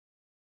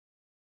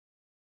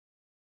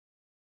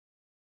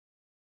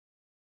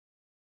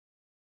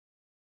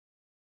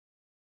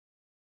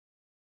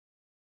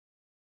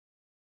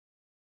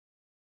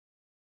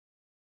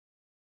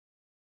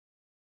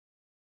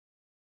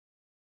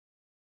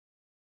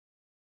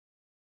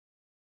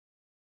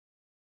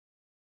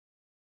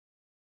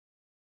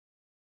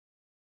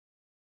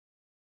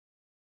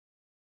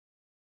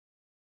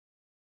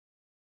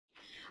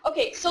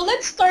Okay, so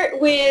let's start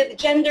with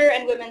gender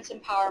and women's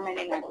empowerment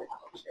in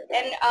agriculture.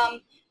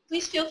 And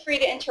please feel free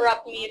to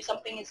interrupt me if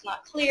something is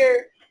not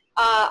clear.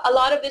 A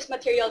lot of this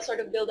material sort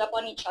of build up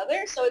on each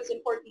other, so it's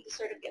important to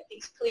sort of get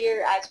things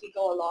clear as we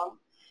go along.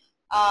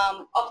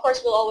 Of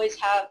course, we'll always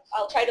have,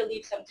 I'll try to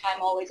leave some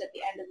time always at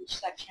the end of each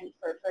section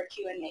for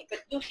Q&A, but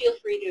do feel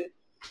free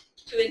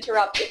to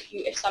interrupt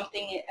if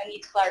something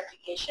needs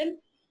clarification.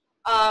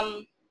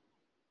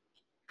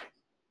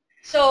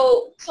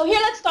 So here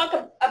let's talk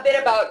a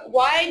bit about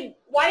why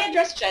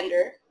address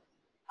gender.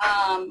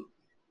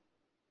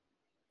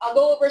 I'll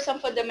go over some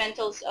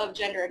fundamentals of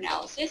gender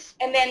analysis,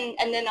 and then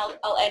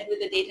I'll end with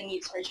the data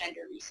needs for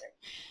gender research.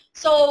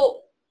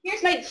 So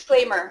here's my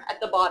disclaimer at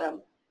the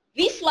bottom.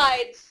 These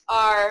slides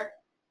are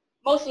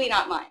mostly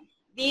not mine.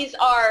 These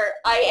are,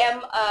 I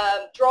am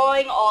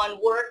drawing on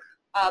work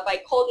by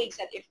colleagues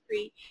at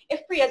IFPRI.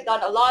 IFPRI has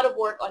done a lot of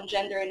work on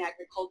gender in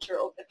agriculture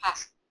over the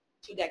past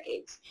 2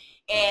 decades.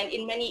 And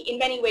in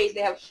many ways,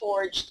 they have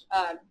forged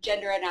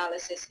gender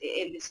analysis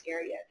in this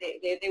area.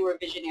 They were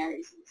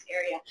visionaries in this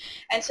area.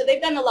 And so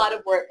they've done a lot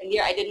of work, and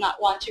here I did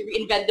not want to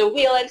reinvent the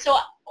wheel. And so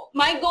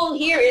my goal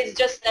here is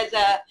just as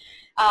a,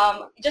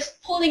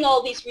 just pulling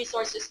all these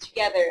resources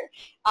together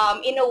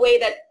in a way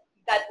that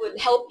would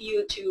help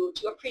you to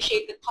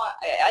appreciate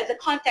as a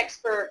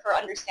context for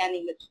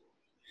understanding the tool.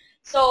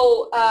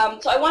 So,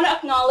 so I want to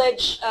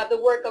acknowledge the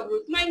work of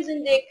Ruth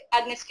Meinzendick,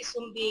 Agnes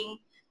Kisumbing,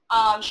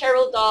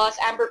 Cheryl Doss,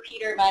 Amber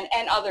Peterman,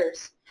 and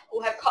others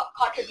who have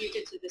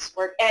contributed to this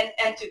work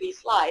and to these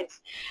slides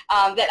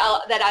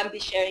that I'll be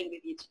sharing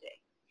with you today.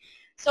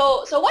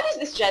 So what is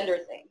this gender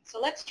thing?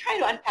 So let's try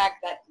to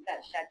unpack that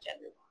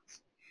gender box.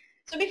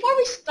 So before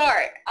we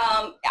start,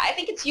 I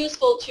think it's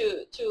useful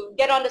to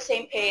get on the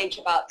same page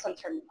about some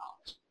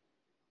terminology.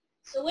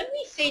 So when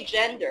we say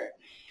gender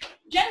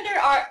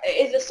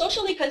is a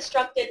socially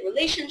constructed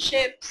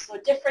relationships or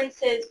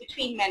differences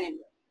between men and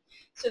women.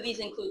 So these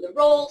include the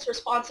roles,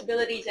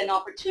 responsibilities, and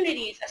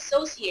opportunities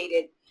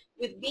associated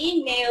with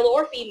being male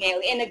or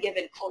female in a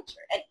given culture.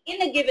 And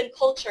in a given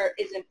culture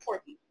is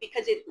important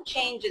because it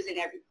changes in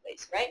every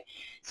place, right?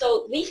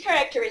 So these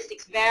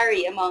characteristics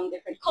vary among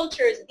different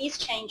cultures. These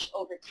change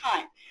over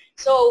time.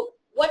 So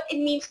what it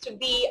means to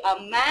be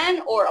a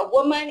man or a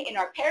woman in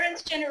our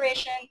parents'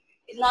 generation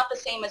is not the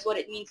same as what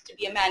it means to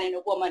be a man and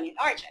a woman in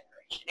our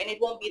generation. And it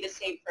won't be the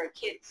same for a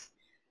kid's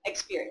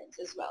experience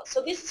as well.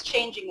 So this is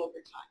changing over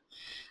time.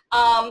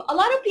 A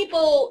lot of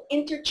people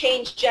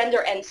interchange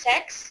gender and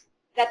sex.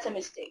 That's a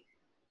mistake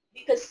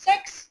because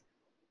sex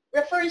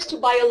refers to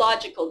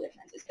biological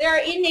differences. There are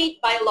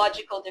innate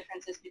biological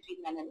differences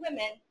between men and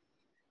women,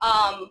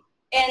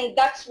 and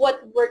that's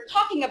what we're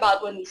talking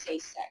about when we say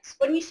sex.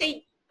 When we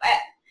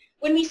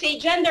say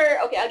gender,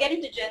 okay, I'll get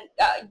into gender.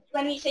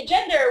 When we say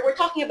gender, we're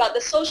talking about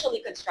the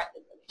socially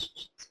constructed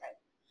relationships, right?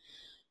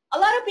 A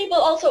lot of people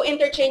also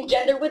interchange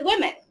gender with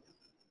women.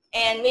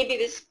 And maybe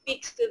this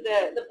speaks to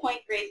the point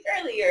raised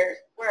earlier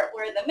where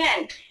the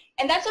men.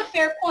 And that's a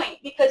fair point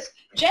because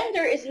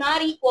gender is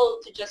not equal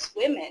to just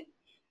women.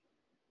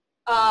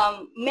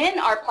 Men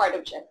are part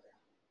of gender.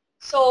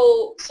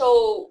 So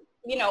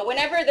you know,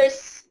 whenever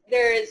there's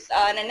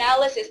an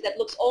analysis that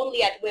looks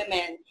only at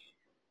women,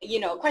 you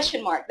know,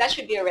 question mark, that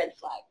should be a red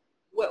flag.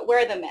 Where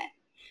are the men?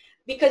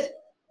 Because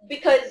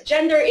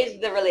gender is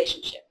the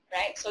relationship,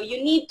 right? So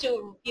you need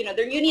to, you know,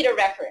 you need a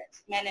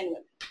reference, men and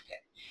women.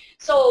 Okay.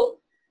 So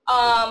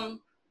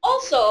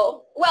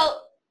also,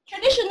 well,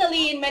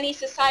 traditionally in many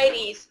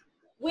societies,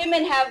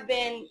 women have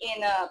been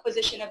in a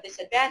position of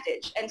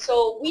disadvantage. And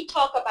so we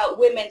talk about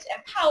women's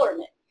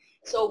empowerment.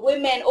 So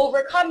women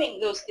overcoming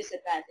those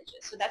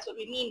disadvantages. So that's what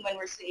we mean when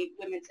we're saying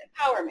women's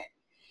empowerment.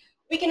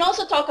 We can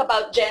also talk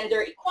about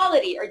gender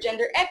equality or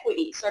gender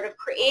equity, sort of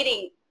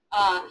creating,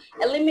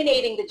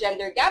 eliminating the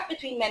gender gap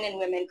between men and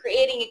women,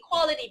 creating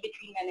equality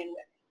between men and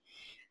women.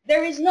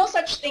 There is no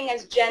such thing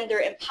as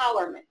gender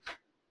empowerment.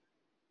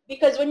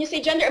 Because when you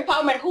say gender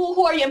empowerment,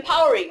 who are you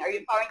empowering? Are you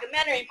empowering the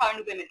men or empowering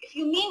the women? If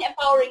you mean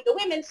empowering the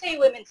women, say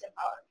women's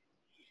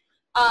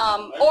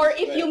empowerment. Or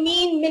if you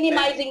mean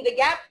minimizing the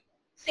gap,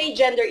 say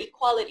gender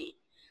equality.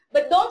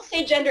 But don't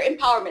say gender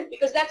empowerment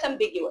because that's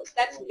ambiguous.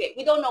 That's vague.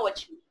 We don't know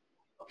what you mean.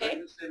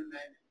 Okay?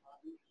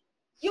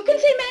 You can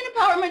say man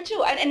empowerment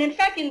too. And in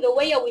fact, in the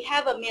WEAI, we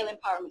have a male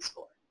empowerment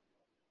score.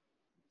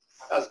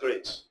 That's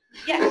great.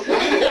 Yes.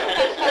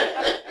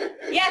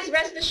 Yes,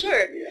 rest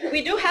assured.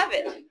 We do have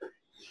it.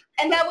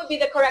 And that would be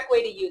the correct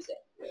way to use it.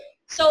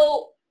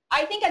 So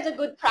I think as a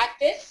good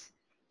practice,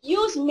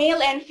 use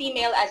male and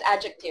female as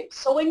adjectives.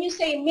 So when you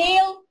say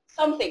male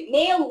something,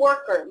 male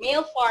worker,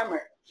 male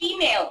farmer,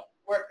 female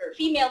worker,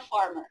 female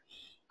farmer,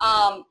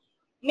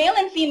 male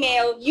and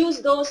female,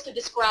 use those to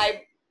describe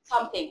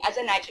something as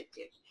an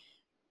adjective.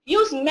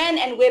 Use men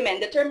and women,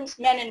 the terms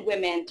men and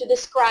women, to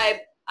describe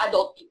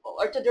adult people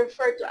or to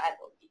refer to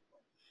adult people.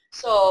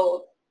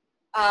 So,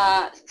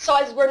 so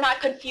as we're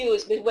not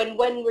confused when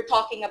we're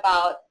talking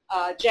about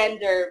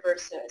gender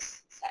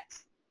versus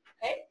sex.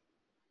 Okay?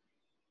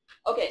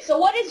 Okay, so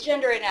what is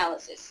gender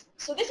analysis?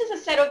 So this is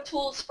a set of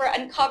tools for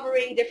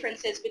uncovering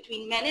differences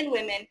between men and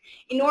women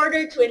in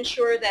order to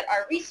ensure that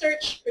our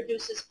research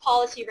produces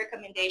policy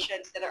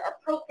recommendations that are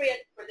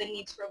appropriate for the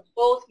needs for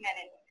both men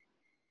and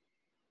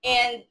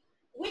women. And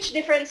which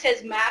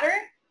differences matter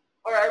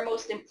or are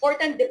most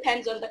important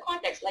depends on the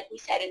context. Like we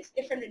said, it's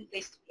different in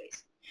place to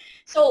place.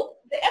 So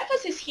the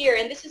emphasis here,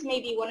 and this is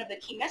maybe one of the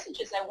key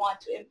messages I want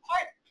to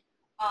impart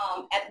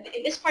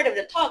in this part of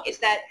the talk, is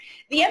that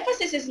the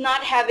emphasis is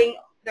not having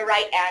the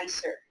right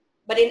answer,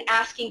 but in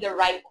asking the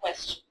right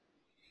question.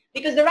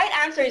 Because the right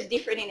answer is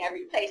different in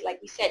every place.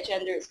 Like we said,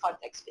 gender is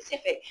context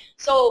specific.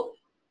 So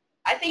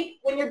I think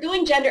when you're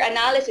doing gender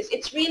analysis,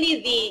 it's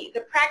really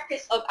the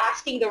practice of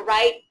asking the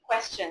right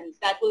questions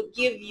that will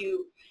give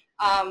you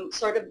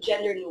sort of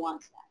gender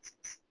nuanced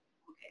answers.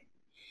 Okay.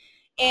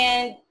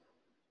 And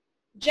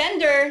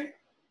gender,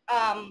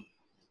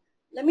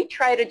 let me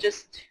try to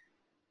just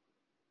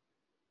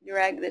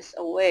drag this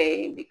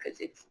away because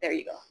it's, there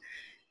you go.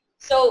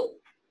 So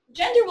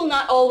gender will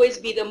not always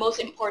be the most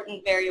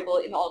important variable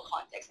in all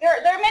contexts. There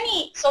are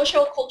many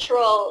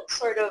socio-cultural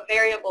sort of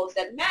variables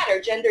that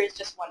matter. Gender is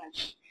just one of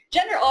them.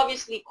 Gender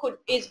obviously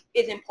is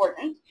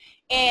important,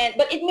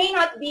 but it may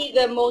not be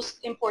the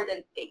most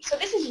important thing. So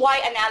this is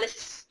why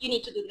analysis, you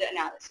need to do the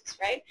analysis,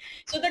 right?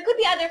 So there could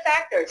be other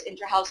factors,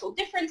 inter-household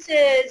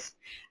differences,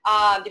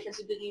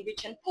 differences between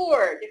rich and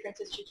poor,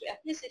 differences due to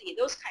ethnicity,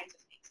 those kinds of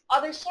things.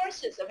 Other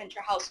sources of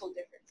inter-household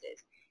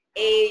differences,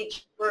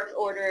 age, birth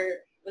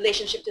order,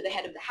 relationship to the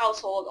head of the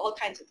household, all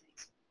kinds of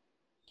things.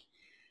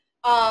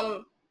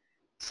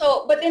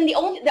 But then the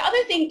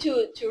other thing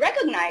to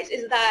recognize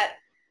is that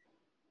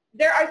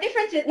there are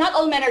differences. Not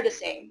all men are the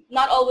same.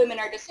 Not all women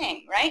are the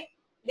same, right?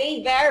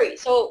 They vary.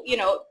 So, you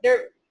know,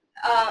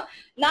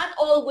 not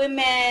all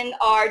women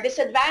are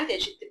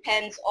disadvantaged. It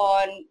depends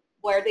on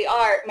where they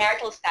are,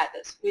 marital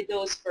status,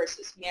 widows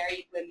versus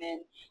married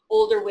women,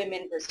 older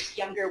women versus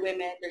younger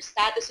women, their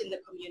status in the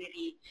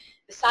community,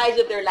 the size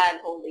of their land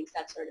holdings,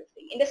 that sort of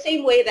thing. In the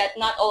same way that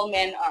not all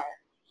men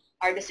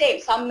are the same.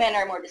 Some men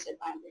are more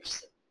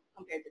disadvantaged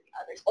compared to the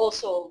others.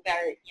 Also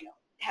vary, you know,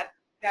 have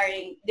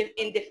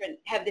different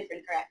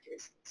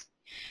characteristics.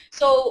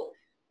 So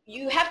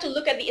you have to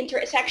look at the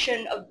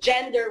intersection of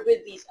gender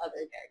with these other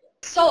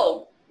variables.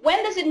 So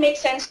when does it make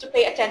sense to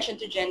pay attention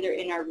to gender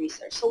in our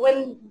research? So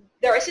when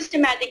there are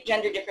systematic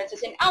gender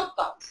differences in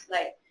outcomes,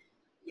 like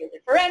your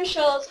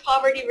differentials,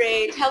 poverty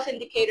rates, health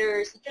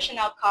indicators, nutrition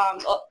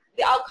outcomes,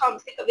 the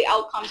outcomes, think of the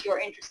outcomes you're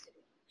interested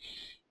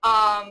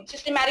in.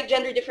 Systematic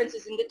gender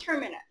differences in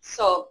determinants,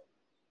 so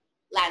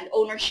land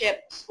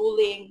ownership,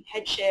 schooling,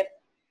 headship,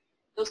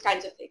 those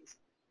kinds of things,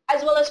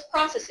 as well as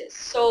processes.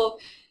 So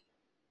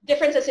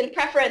differences in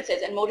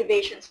preferences and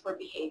motivations for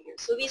behavior.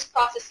 So these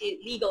processes,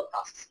 legal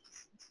processes,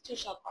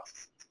 institutional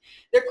processes,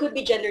 there could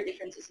be gender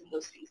differences in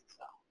those things as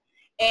well.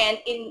 And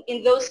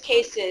in those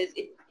cases,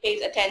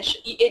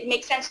 it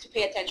makes sense to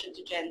pay attention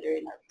to gender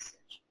in our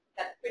research.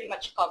 That pretty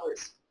much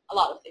covers a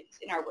lot of things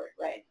in our work,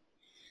 right?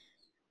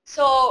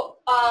 So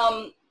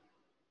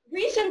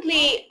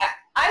recently,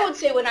 I would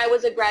say when I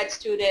was a grad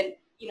student,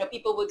 you know,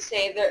 people would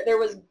say there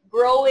was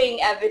growing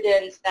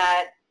evidence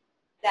that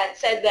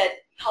said that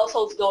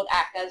households don't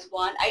act as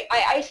one.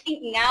 I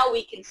think now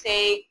we can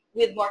say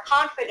with more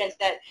confidence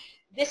that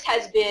this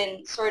has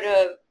been sort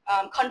of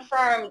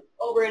confirmed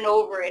over and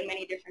over in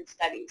many different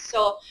studies.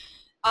 So,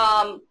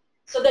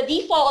 so the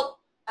default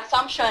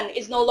assumption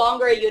is no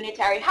longer a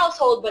unitary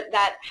household, but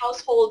that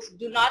households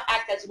do not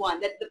act as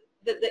one, that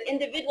the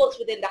individuals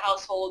within the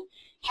household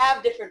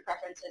have different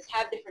preferences,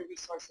 have different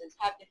resources,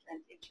 have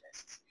different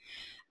interests.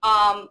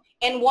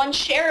 And one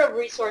share of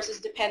resources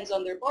depends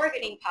on their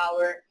bargaining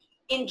power.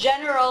 In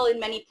general, in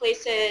many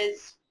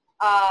places,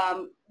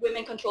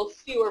 women control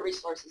fewer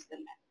resources than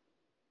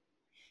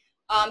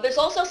men. There's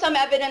also some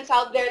evidence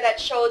out there that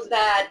shows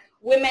that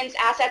women's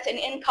assets and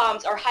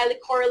incomes are highly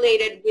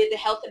correlated with the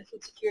health and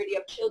food security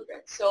of children.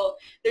 So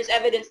there's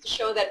evidence to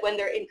show that when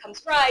their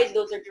incomes rise,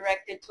 those are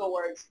directed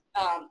towards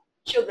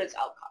children's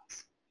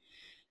outcomes.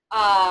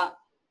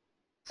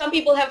 Some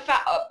people have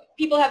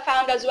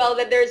found as well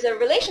that there's a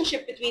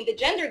relationship between the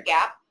gender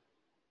gap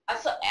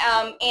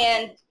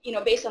and, you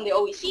know, based on the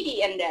OECD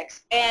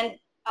index, and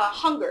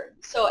hunger,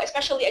 so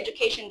especially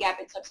education gap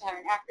in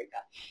sub-Saharan Africa.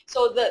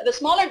 So the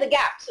smaller the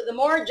gap, so the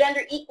more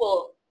gender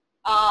equal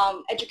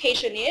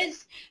education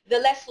is, the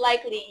less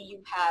likely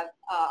you have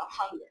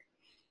hunger.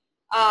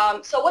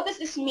 So what does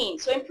this mean?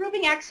 So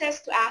improving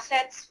access to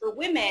assets for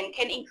women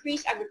can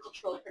increase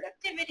agricultural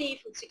productivity,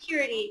 food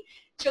security,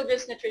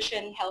 children's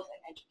nutrition, health,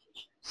 and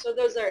education. So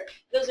those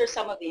are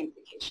some of the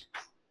implications.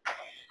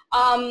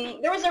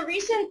 There was a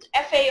recent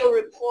FAO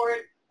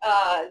report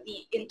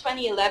in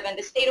 2011,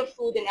 the State of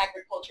Food and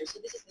Agriculture. So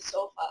this is the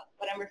SOFA.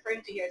 What I'm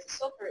referring to here is the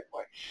SOFA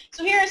report.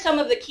 So here are some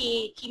of the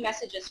key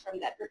messages from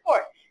that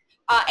report.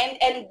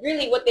 And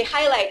really what they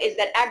highlight is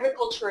that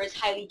agriculture is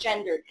highly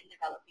gendered in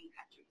developing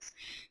countries.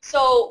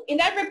 So in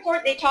that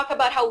report, they talk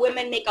about how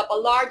women make up a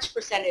large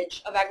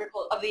percentage of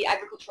the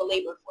agricultural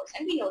labor force,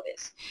 and we know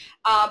this.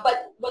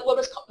 But what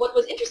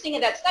was interesting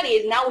in that study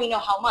is now we know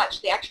how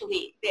much. They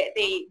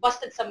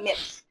busted some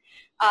myths.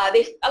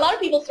 a lot of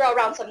people throw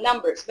around some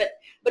numbers, but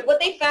what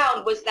they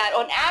found was that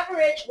on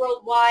average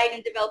worldwide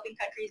in developing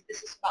countries,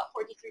 this is about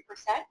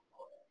 43%.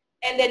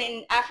 And then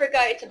in Africa,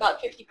 it's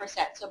about 50%,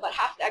 so about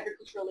half the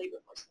agricultural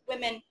labor force.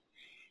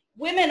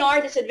 Women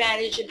are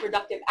disadvantaged in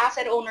productive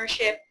asset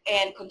ownership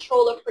and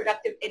control of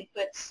productive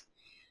inputs.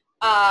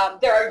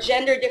 There are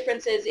gender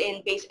differences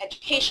in basic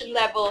education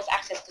levels,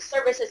 access to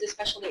services,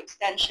 especially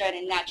extension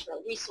and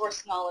natural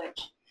resource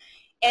knowledge.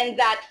 And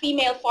that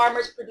female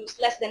farmers produce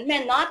less than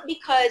men, not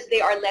because they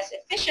are less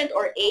efficient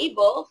or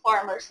able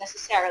farmers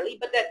necessarily,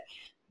 but that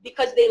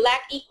because they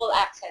lack equal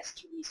access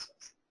to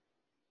resources.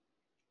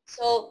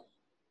 So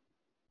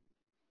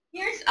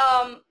here's,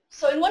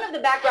 so in one of the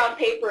background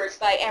papers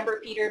by Amber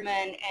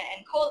Peterman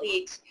and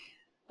colleagues,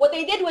 what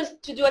they did was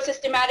to do a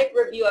systematic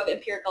review of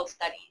empirical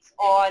studies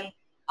on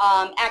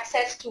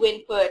access to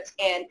inputs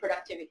and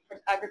productivity,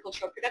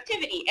 agricultural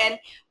productivity. And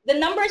the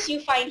numbers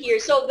you find here,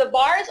 so the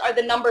bars are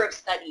the number of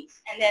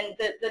studies, and then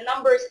the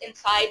numbers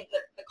inside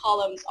the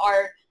columns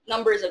are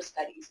numbers of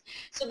studies.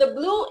 So the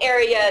blue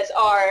areas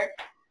are,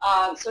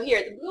 so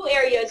here, the blue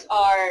areas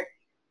are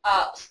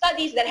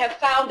studies that have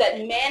found that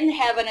men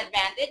have an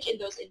advantage in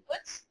those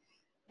inputs.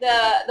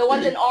 The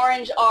ones in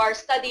orange are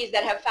studies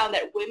that have found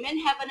that women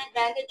have an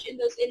advantage in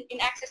those in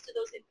access to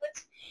those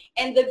inputs.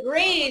 And the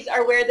grays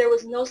are where there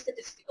was no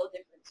statistical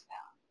difference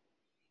found.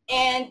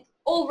 And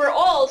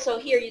overall, so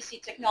here you see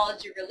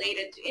technology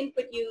related to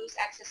input use,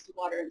 access to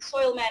water and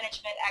soil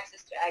management,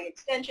 access to ag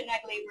extension,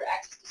 ag labor,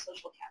 access to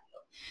social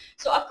capital.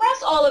 So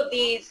across all of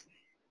these,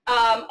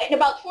 in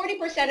about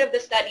 40% of the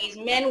studies,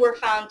 men were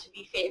found to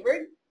be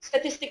favored,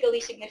 statistically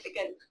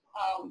significant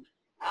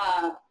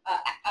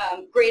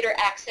greater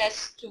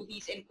access to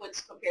these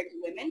inputs compared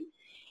to women.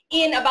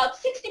 In about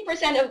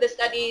 60% of the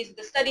studies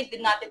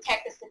did not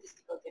detect a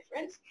statistical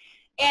difference.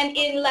 And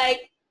in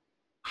like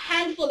a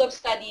handful of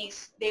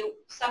studies,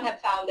 some have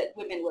found that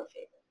women were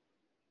favored.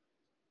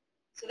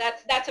 So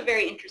that's a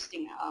very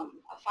interesting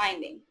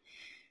finding.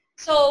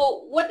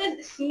 So what does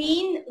this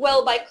mean?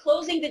 Well, by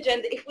closing the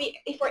gender, if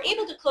we're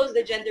able to close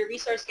the gender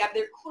resource gap,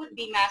 there could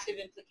be massive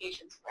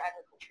implications for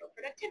agricultural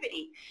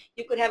productivity.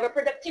 You could have a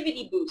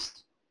productivity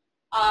boost.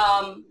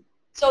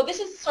 So this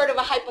is sort of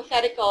a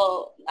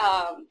hypothetical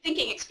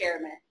thinking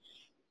experiment.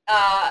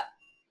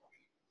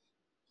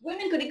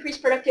 Women could increase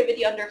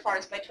productivity on their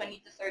farms by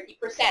 20 to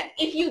 30%.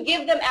 If you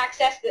give them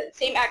access, the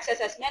same access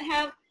as men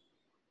have,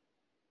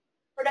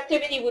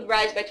 productivity would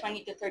rise by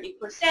 20 to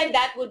 30%.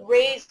 That would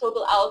raise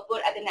total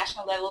output at the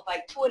national level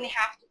by 2.5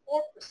 to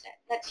 4%.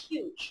 That's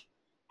huge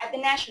at the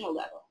national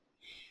level.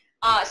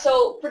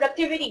 So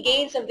productivity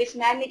gains of this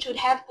magnitude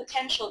have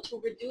potential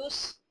to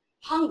reduce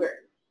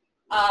hunger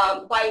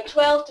by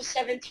 12 to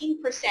 17%.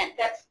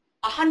 That's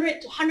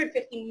 100 to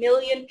 150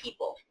 million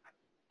people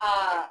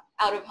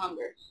out of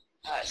hunger.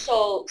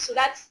 So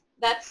that's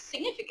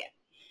significant.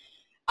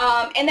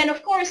 And then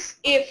of course,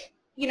 if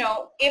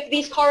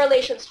these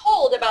correlations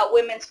hold about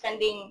women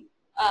spending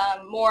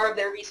more of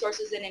their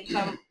resources and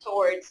income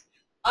towards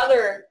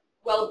other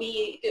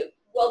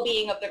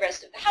well-being of the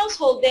rest of the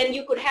household, then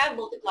you could have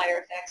multiplier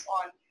effects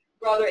on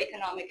broader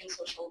economic and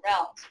social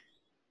realms.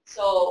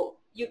 So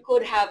you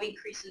could have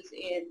increases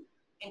in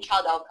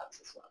child outcomes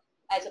as well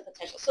as a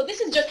potential. So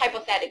this is just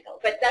hypothetical,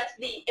 but that's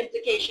the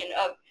implication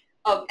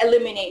of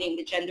eliminating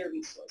the gender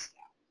resource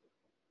gap.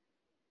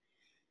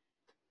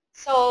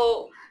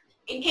 So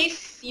in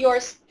case you're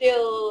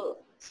still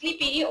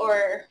sleepy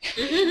or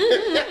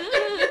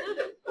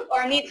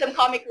or need some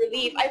comic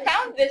relief, I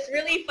found this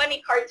really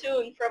funny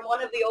cartoon from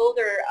one of the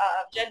older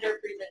gender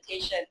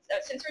presentations.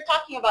 Since we're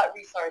talking about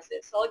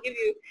resources, so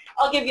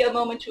I'll give you a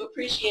moment to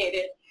appreciate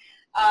it.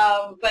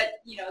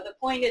 But the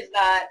point is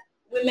that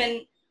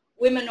women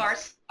are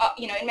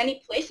in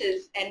many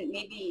places, and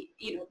maybe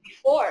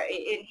before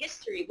in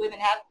history, women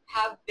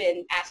have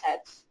been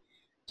assets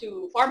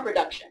to farm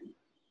production.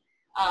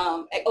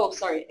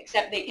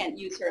 Except they can't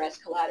use her as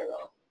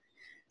collateral.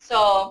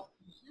 So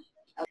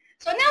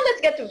now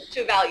let's get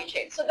to value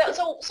chain. So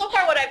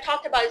far what I've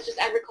talked about is just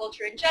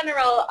agriculture in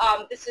general.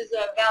 This is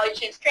a value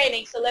chains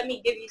training, so let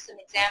me give you some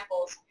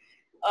examples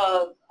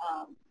of,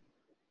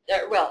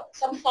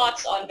 some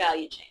thoughts on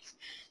value chains.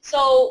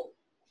 So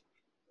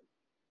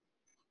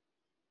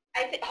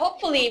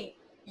hopefully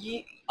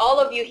all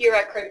of you here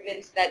are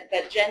convinced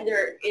that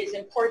gender is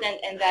important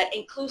and that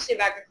inclusive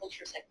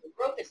agriculture sector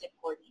growth is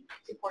important.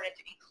 It's important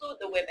to include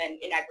the women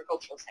in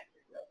agricultural sector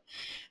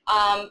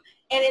growth.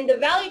 And in the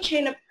value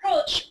chain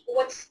approach,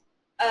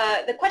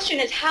 the question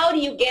is, how do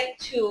you get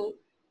to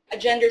a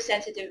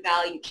gender-sensitive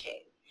value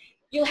chain?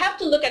 You'll have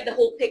to look at the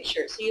whole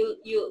picture. So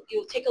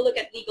you'll take a look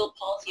at legal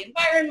policy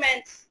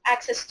environments,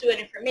 access to and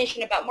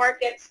information about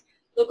markets,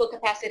 local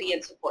capacity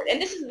and support.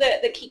 And this is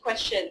the key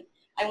question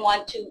I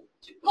want to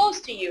pose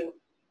to you.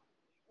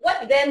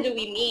 What then do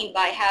we mean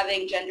by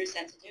having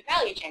gender-sensitive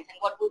value chains, and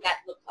what would that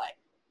look like?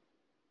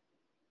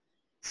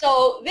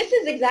 So this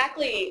is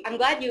exactly, I'm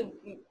glad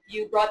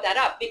you brought that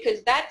up,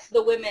 because that's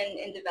the women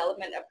in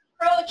development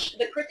approach.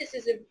 The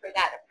criticism for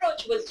that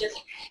approach was just,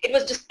 it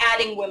was just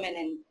adding women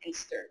in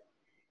stir.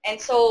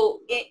 And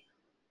so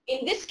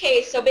in this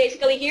case, so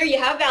basically here you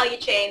have value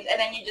chains, and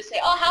then you just say,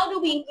 oh, how do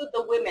we include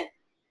the women?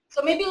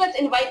 So maybe let's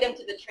invite them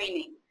to the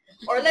training.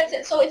 Or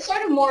so it's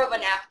sort of more of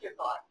an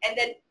afterthought. And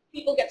then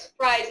people get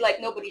surprised,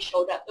 like nobody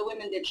showed up. The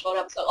women didn't show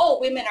up. So, oh,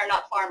 women are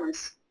not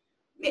farmers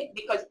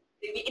because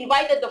we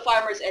invited the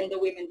farmers and the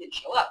women didn't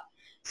show up.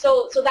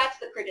 So that's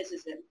the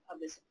criticism of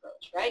this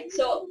approach, right?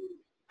 So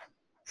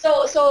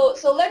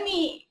let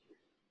me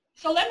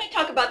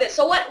talk about this.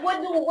 So what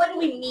do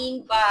we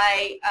mean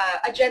by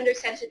a gender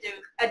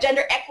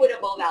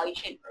equitable value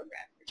chain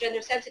program, a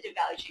gender sensitive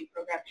value chain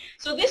program?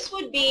 So this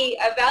would be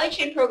a value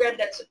chain program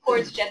that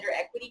supports gender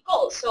equity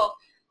goals. So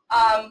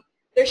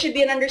there should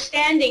be an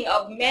understanding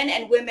of men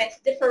and women's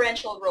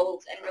differential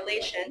roles and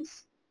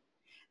relations.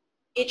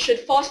 It should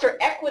foster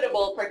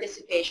equitable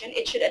participation.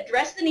 It should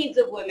address the needs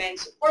of women,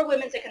 support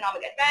women's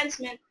economic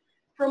advancement,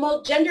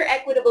 promote gender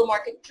equitable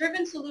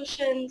market-driven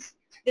solutions,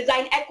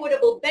 design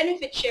equitable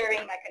benefit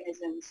sharing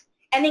mechanisms,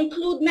 and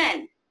include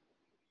men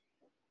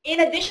in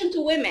addition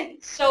to women.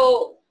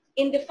 So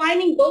in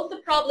defining both the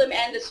problem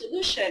and the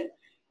solution,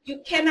 you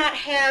cannot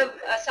have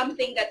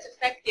something that's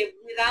effective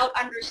without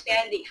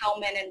understanding how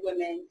men and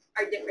women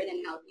are different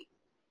and healthy.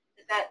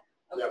 Is that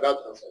okay? Yeah, that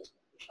answers.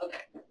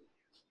 Okay.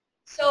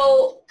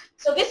 So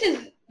this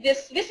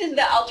is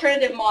the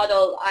alternative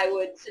model I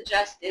would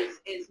suggest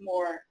is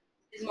more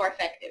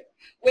effective,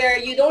 where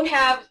you don't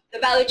have the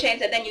value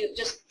chains and then you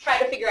just try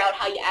to figure out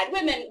how you add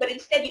women, but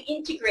instead you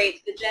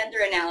integrate the gender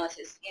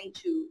analysis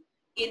into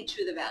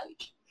the value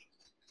chain.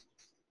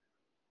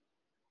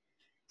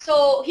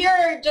 So here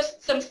are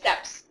just some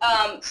steps.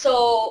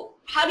 So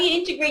how do you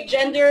integrate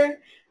gender?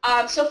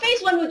 So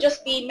phase one would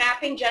just be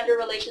mapping gender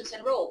relations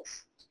and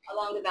roles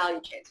along the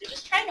value chain. So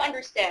just trying to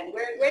understand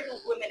where do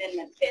women and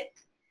men fit,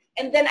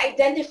 and then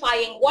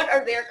identifying what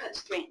are their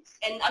constraints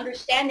and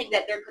understanding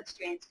that their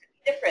constraints can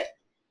be different.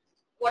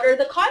 What are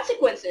the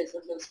consequences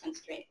of those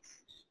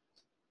constraints?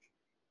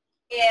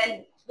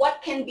 And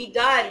what can be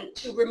done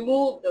to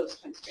remove those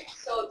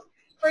constraints? So,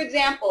 for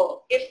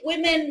example, if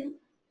women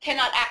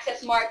cannot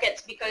access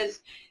markets because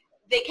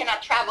they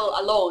cannot travel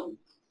alone,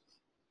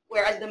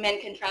 whereas the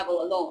men can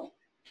travel alone,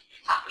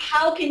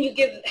 how can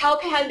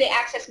they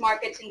access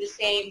markets in the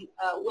same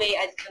way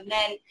as the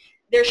men?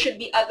 There should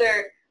be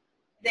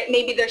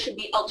maybe there should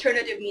be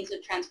alternative means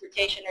of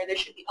transportation, or there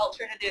should be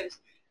alternatives.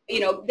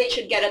 They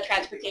should get a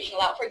transportation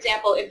allowance. For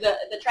example, if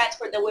the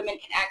transport the women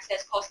can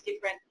access costs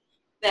different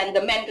than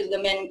the men, because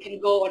the men can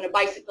go on a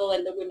bicycle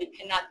and the women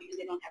cannot because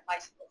they don't have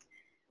bicycles.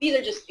 These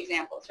are just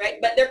examples,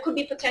 right? But there could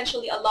be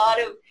potentially a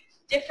lot of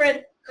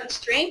different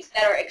constraints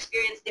that are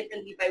experienced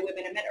differently by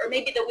women and men, or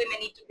maybe the women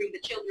need to bring the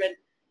children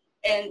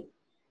and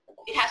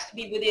it has to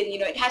be within,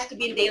 it has to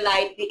be in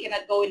daylight, they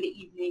cannot go in the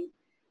evening,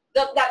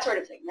 that sort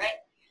of thing,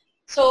 right?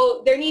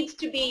 So there needs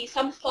to be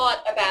some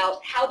thought about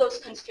how those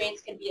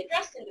constraints can be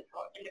addressed in the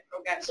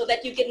program, so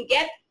that you can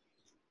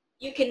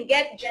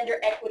get gender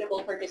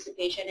equitable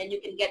participation and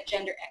you can get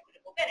gender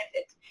equitable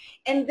benefits.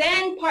 And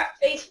then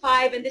phase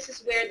 5, and this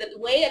is where the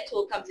WEAI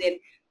tool comes in,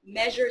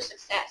 measure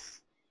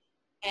success.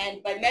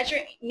 And by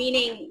measuring,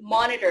 meaning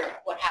monitor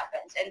what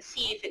happens and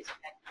see if it's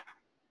effective.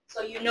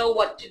 So you know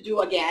what to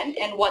do again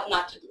and what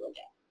not to do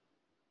again.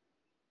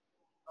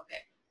 Okay.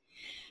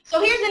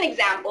 So here's an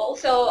example.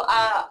 So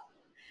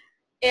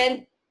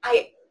and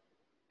I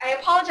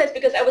apologize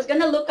because I was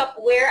going to look up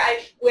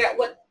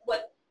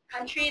what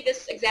country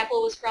this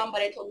example was from,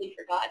 but I totally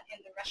forgot in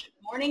the rush of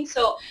the morning.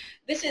 So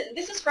this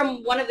is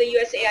from one of the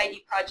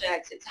USAID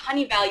projects. It's a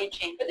honey value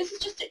chain, but this is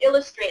just to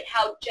illustrate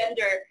how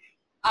gender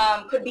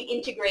could be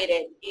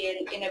integrated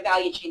in a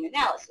value chain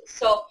analysis.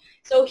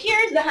 So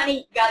here's the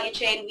honey value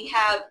chain. We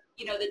have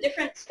the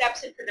different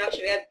steps in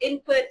production. We have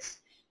inputs,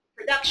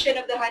 production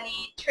of the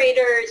honey,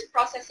 traders,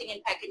 processing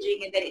and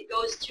packaging, and then it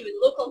goes to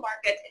local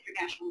markets,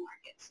 international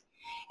markets.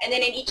 And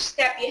then in each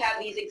step you have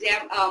these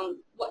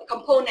what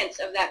components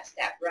of that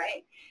step,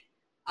 right?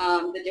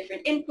 The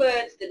different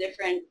inputs, the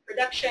different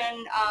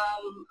production,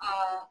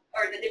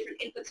 or the different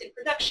inputs in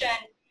production,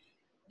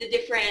 the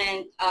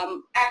different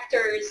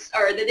actors,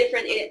 or the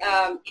different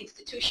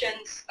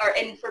institutions or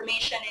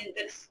information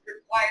that's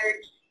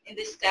required in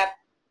this step.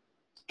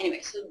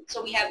 Anyway,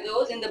 so we have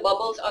those in the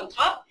bubbles on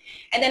top,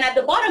 and then at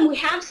the bottom we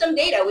have some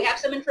data, we have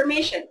some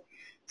information.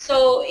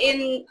 So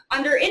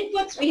under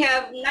inputs we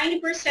have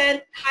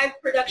 90% hive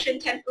production,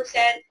 10%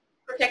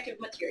 protective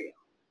material.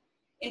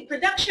 In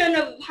production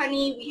of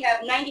honey we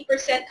have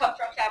 90% come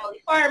from family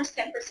farms,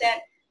 10%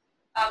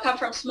 come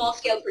from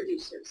small-scale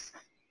producers.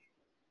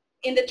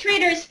 In the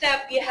traders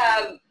step you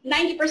have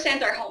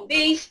 90% are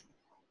home-based,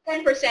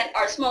 10%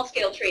 are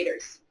small-scale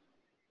traders.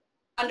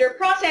 Under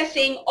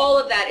processing, all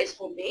of that is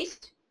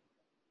home-based,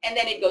 and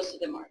then it goes to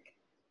the market.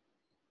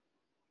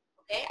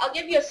 Okay, I'll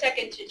give you a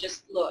second to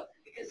just look,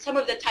 because some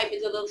of the type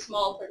is a little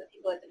small for the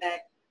people at the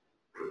back.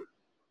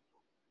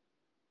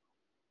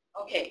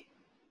 Okay,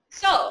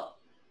 so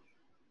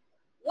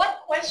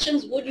what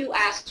questions would you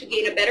ask to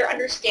gain a better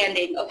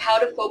understanding of how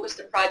to focus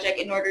the project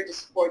in order to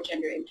support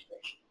gender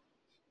integration?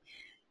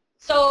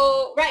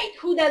 So, right,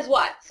 who does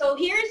what? So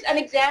here's an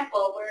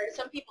example where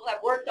some people have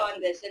worked on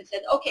this and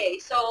said, okay,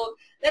 so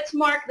let's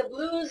mark the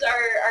blues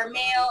are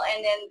male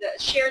and then the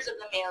shares of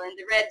the male and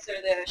the reds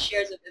are the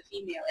shares of the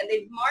female. And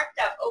they've marked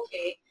up,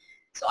 okay,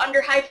 so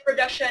under hive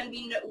production,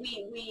 we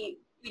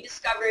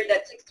discovered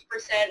that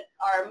 60%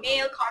 are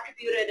male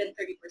contributed and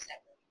 30%.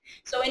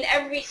 So in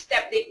every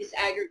step they've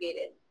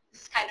disaggregated.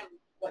 This is kind of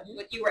what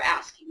you were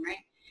asking,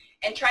 right?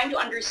 And trying to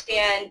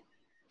understand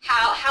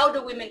how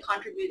do women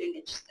contribute in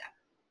each step.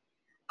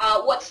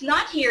 What's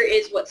not here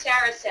is what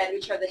Sarah said,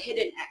 which are the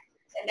hidden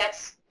actors, and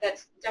that's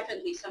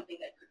definitely something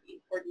that could be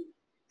important,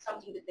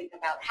 something to think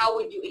about. How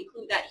would you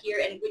include that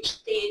here, and which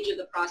stage of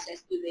the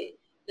process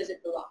does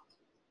it belong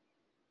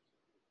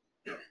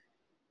to?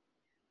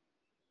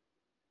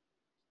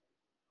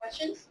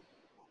 Questions?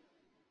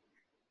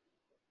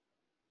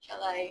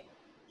 Shall I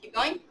keep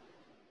going?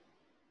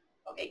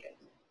 Okay, good.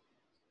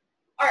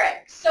 All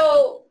right,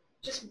 so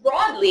just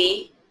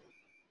broadly,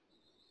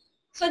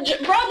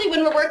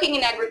 when we're working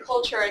in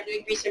agriculture and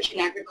doing research in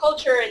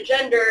agriculture and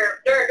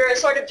gender, there are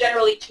sort of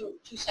generally two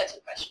sets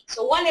of questions.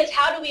 So one is,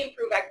 how do we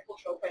improve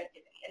agricultural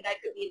productivity? And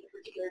that could be in the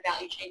particular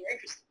value chain you're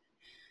interested in.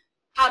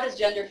 How does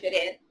gender fit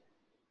in?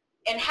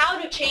 And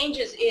how do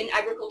changes in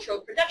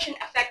agricultural production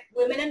affect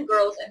women and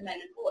girls and men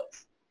and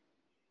boys?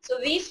 So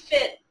these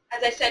fit,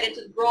 as I said,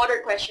 into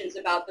broader questions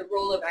about the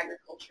role of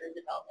agriculture in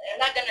development.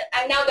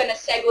 I'm now going to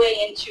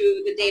segue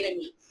into the data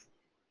needs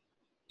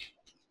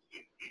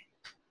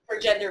for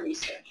gender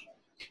research.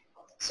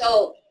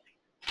 So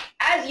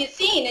as you've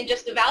seen in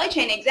just the value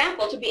chain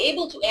example, to be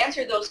able to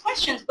answer those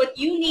questions, what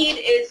you need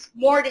is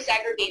more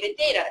disaggregated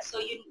data. So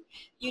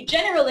you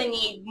generally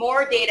need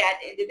more data at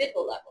the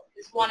individual level.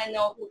 You just want to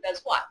know who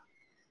does what.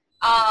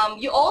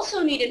 You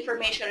also need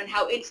information on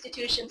how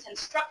institutions and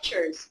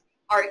structures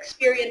are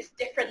experienced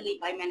differently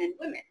by men and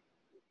women,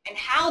 and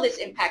how this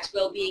impacts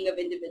well-being of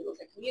individuals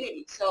and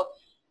communities. So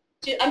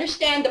to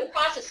understand the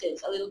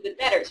processes a little bit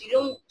better, so you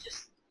don't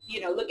just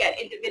look at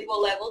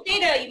individual level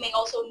data, you may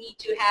also need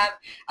to have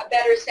a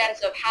better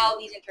sense of how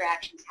these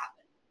interactions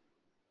happen.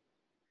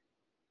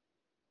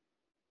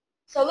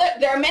 So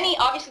there are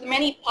obviously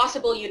many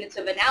possible units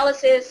of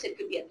analysis. It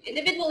could be at the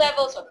individual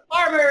level, so the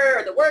farmer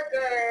or the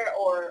worker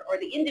or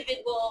the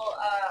individual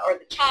or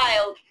the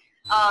child.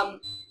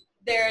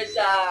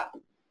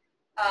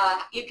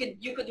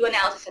 You could do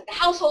analysis at the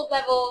household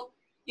level.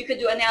 You could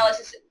do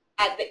analysis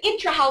at the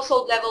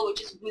intra-household level,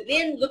 which is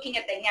looking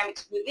at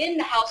dynamics within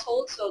the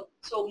household, so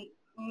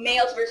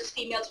males versus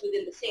females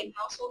within the same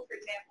household, for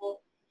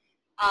example.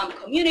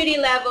 Community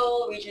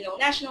level, regional,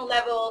 national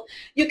level.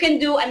 You can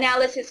do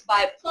analysis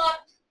by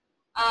plot.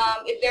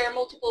 If there are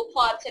multiple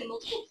plots and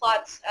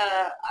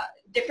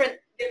different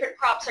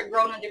crops are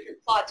grown on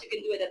different plots, you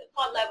can do it at the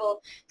plot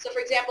level. So for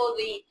example,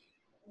 the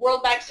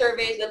World Bank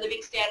surveys, the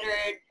Living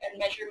Standard and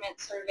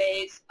Measurement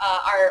surveys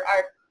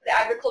the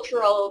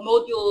agricultural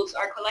modules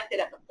are collected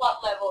at the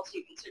plot level, so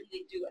you can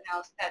certainly do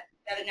analysis.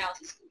 That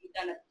analysis can be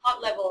done at the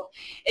plot level.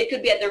 It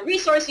could be at the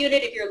resource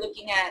unit if you're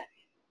looking at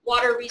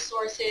water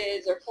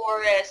resources or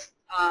forest.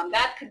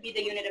 That could be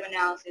the unit of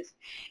analysis.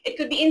 It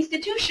could be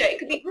institution. It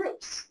could be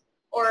groups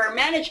or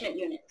management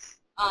units.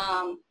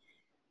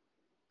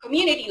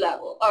 Community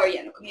level, or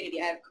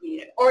community. I have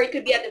community. Or it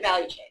could be at the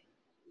value chain,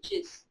 which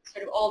is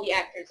sort of all the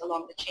actors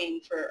along the chain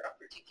for a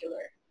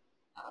particular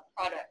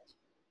product.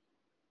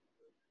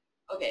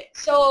 Okay,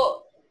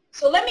 so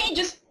let me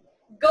just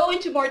go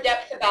into more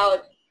depth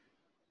about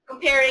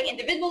comparing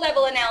individual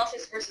level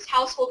analysis versus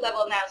household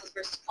level analysis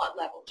versus plot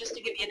level, just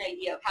to give you an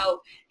idea of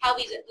how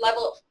these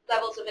levels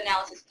of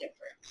analysis differ.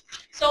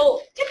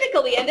 So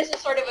typically, and this is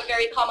sort of a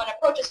very common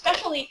approach,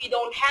 especially if you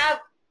don't have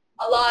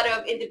a lot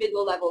of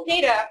individual level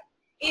data,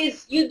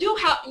 is you do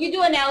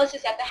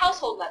analysis at the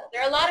household level.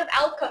 There are a lot of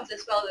outcomes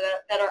as well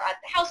that are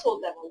at the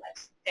household level, like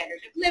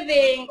standard of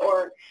living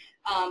or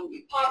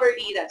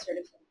poverty, that sort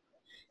of thing.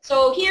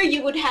 So here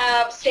you would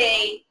have,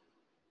 say,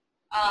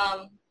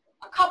 a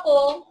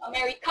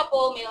married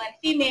couple, male and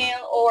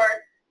female, or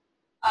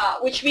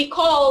which we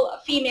call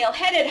a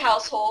female-headed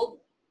household,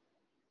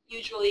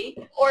 usually,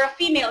 or a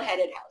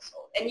female-headed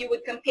household. And you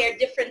would compare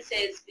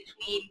differences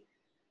between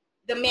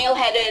the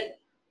male-headed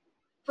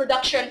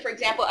production, for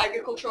example,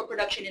 agricultural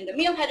production in the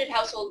male-headed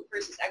household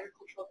versus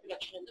agricultural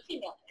production in the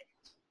female-headed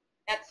household.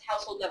 That's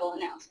household-level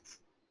analysis.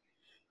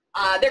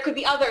 There could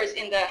be others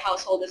in the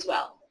household as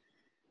well.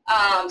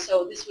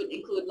 So this would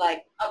include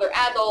like other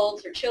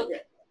adults or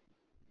children.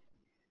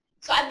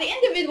 So at the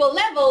individual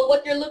level,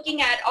 what you're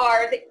looking at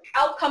are the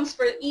outcomes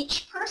for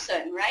each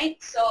person,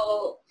 right?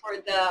 So for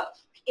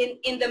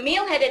in the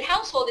male-headed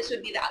household, this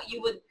would be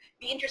you would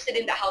be interested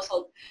in the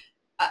household,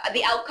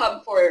 the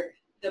outcome for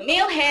the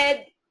male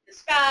head, the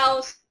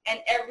spouse, and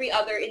every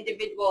other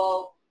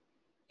individual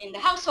in the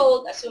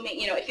household,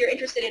 assuming, if you're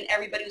interested in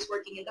everybody who's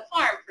working in the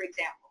farm, for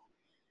example.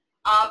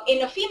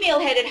 In a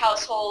female-headed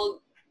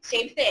household,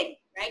 same thing,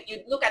 right?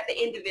 You look at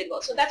the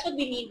individual. So that's what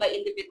we mean by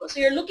individual. So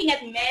you're looking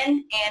at men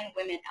and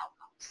women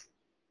outcomes.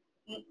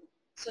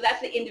 So that's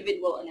the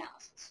individual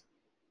analysis.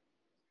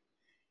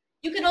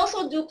 You can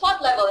also do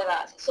plot level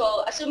analysis.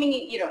 So assuming,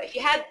 if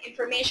you had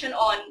information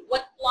on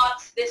what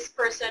plots this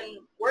person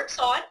works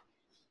on,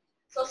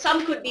 so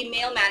some could be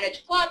male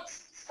managed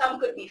plots, some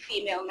could be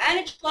female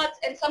managed plots,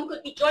 and some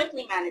could be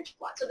jointly managed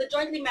plots. So the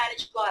jointly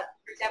managed plot,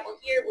 for example,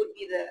 here would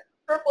be the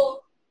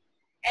purple,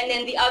 and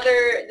then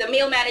the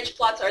male managed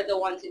plots are the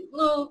ones in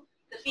blue,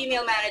 the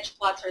female managed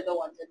plots are the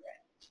ones in red.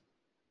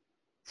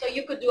 So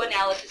you could do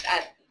analysis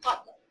at the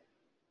plot level.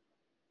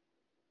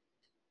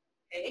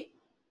 Okay.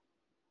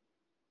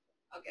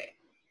 Okay.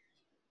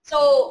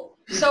 So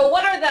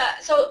what are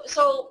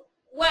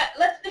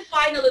let's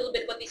define a little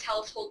bit what these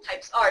household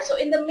types are. So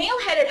in the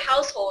male-headed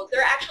households,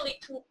 there are actually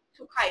two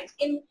kinds.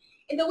 In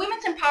the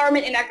Women's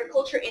Empowerment in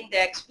Agriculture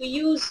Index, we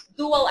use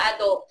dual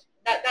adult.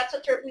 That's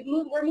a term.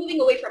 We're moving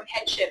away from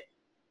headship,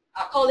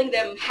 calling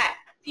them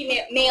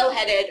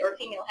male-headed or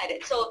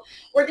female-headed. So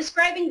we're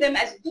describing them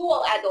as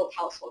dual adult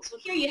households. So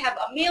here you have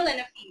a male and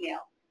a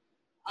female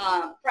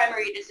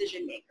primary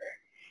decision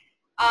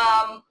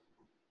maker.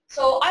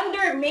 So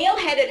under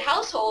male-headed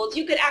households,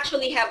 you could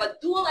actually have a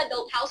dual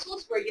adult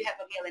households where you have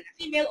a male and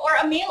a female, or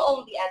a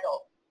male-only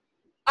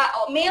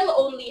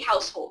male-only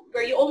household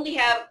where you only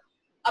have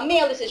a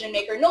male decision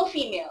maker, no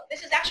female.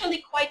 This is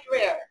actually quite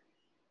rare.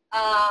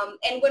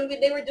 And when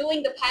they were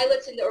doing the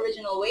pilots in the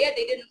original WEAI,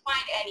 they didn't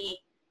find any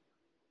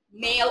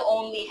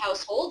male-only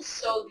households,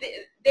 so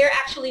they're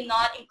actually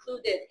not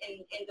included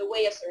in the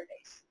WEAI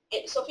surveys.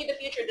 So Feed the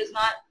Future does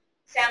not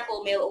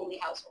sample male-only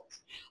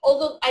households.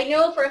 Although I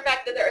know for a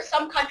fact that there are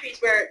some countries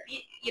where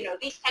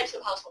these types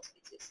of households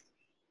exist.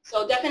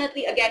 So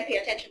definitely, again, pay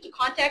attention to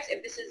context.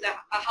 If this is a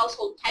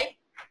household type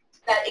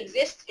that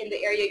exists in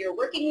the area you're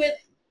working with,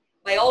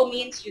 by all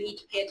means, you need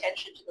to pay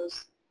attention to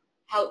those,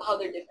 how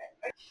they're different.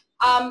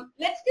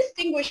 Let's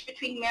distinguish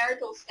between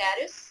marital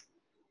status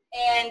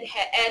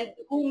and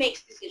who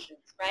makes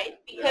decisions, right?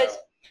 Because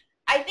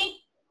I think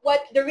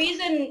the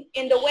reason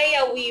in the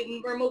WEAI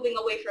we're moving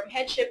away from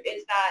headship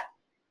is that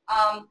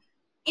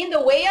in the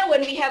WEAI,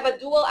 when we have a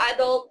dual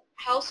adult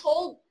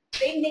household,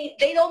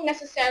 they don't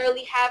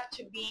necessarily have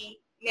to be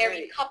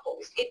married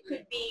couples. It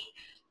could be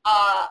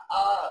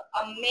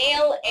a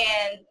male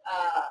and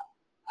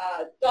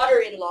a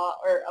daughter-in-law,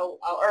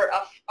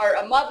 or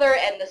a mother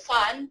and the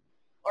son,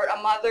 or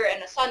a mother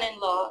and a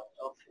son-in-law.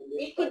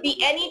 It could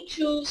be any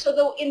two.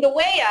 So in the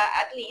WEAI,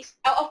 at least,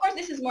 of course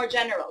this is more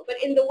general,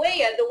 but in the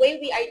WEAI, the way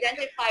we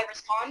identify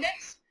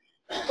respondents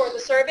for the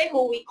survey,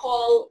 who we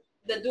call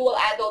the dual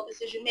adult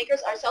decision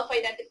makers, are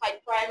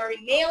self-identified primary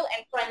male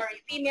and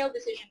primary female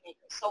decision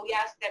makers. So we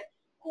ask them,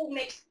 who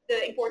makes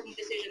the important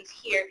decisions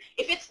here?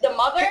 If it's the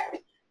mother,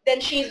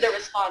 then she's the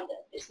respondent.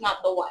 It's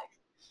not the wife.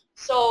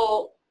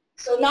 So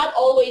not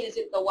always is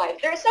it the wife.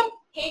 There are some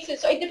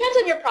cases, so it depends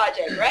on your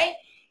project, right?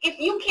 If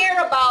you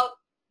care about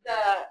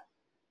the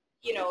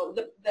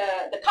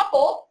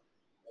couple,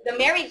 the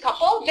married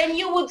couple, then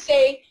you would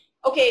say,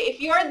 okay,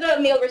 if you're the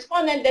male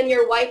respondent, then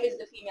your wife is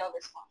the female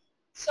respondent.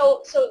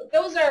 So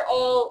those are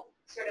all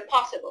sort of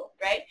possible,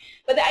 right?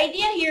 But the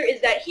idea here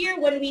is that here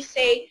when we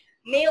say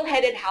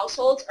male-headed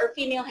households or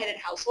female-headed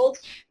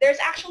households, there's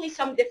actually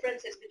some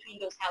differences between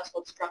those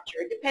household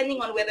structure,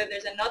 depending on whether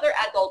there's another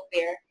adult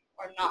there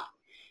or not.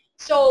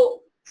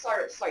 So,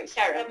 sorry,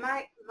 Sarah.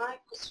 My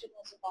question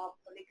was about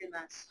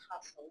polygamous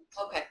households.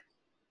 Okay.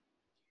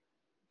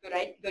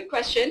 Good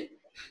question.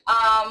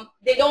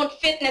 They don't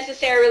fit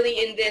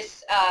necessarily in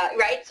this,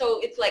 right? So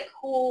it's like,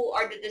 who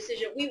are the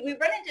decision? We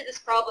run into this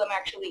problem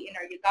actually in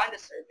our Uganda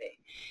survey.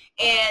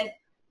 And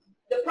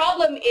the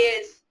problem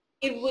is,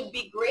 it would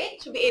be great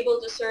to be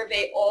able to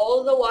survey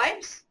all the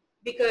wives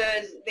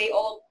because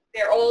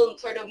they're all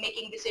sort of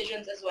making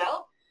decisions as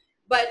well.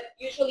 But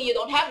usually you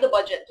don't have the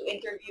budget to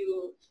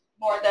interview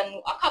more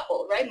than a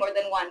couple, right? More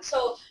than one.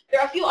 So there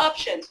are a few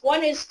options.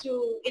 One is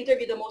to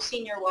interview the most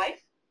senior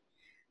wife.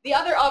 The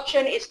other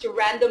option is to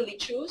randomly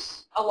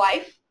choose a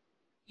wife.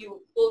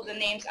 You pull the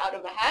names out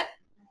of a hat,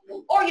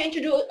 or you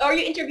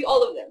interview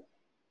all of them,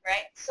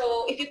 right?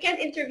 So if you can't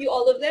interview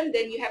all of them,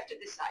 then you have to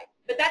decide.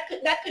 But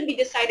that could be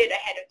decided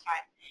ahead of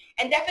time.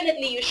 And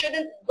definitely you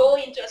shouldn't go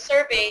into a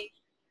survey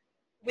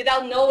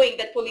without knowing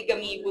that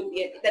polygamy would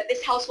be, that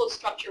this household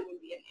structure would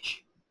be an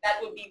issue. That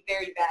would be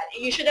very bad.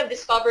 You should have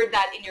discovered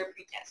that in your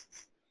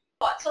pre-tests.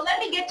 So let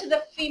me get to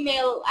the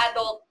female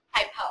adult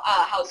type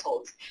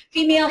households.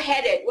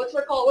 Female-headed, what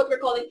we're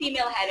calling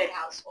female-headed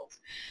households.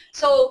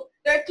 So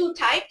there are two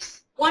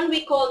types. One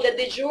we call the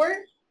de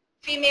jure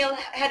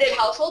female-headed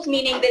households,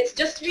 meaning that it's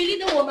just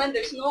really the woman,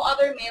 there's no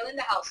other male in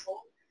the household.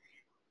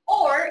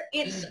 Or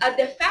it's a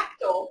de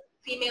facto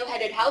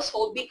female-headed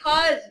household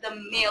because the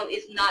male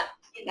is not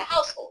in the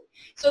household.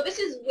 So this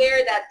is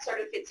where that sort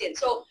of fits in.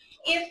 So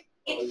if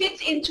it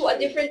fits into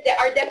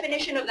our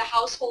definition of the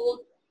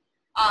household,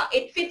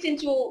 it fits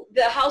into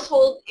the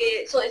household,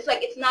 so it's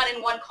like it's not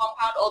in one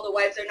compound, all the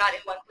wives are not in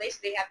one place,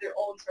 they have their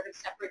own sort of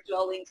separate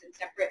dwellings and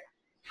separate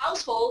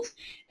households,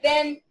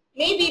 then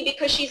maybe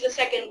because she's the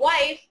second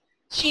wife,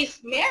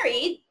 she's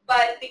married,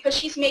 but because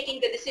she's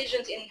making the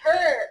decisions in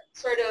her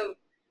sort of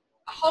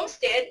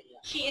homestead,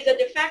 she is a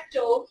de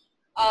facto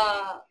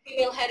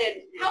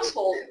female-headed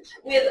household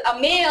with a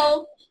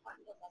male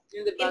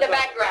in the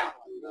background.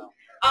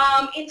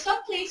 In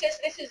some places,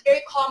 this is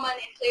very common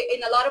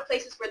in a lot of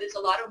places where there's a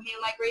lot of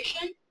male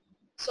migration.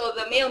 So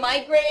the male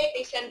migrate,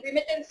 they send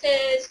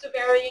remittances to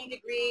varying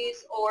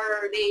degrees,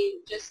 or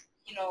they just,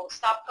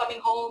 stop coming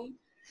home,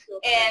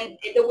 and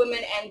the woman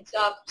ends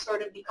up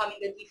sort of becoming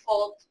the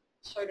default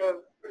sort of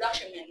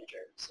production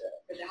manager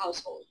for the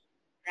household,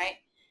 right?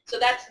 So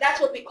that's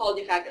what we call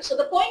de facto. So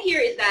the point here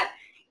is that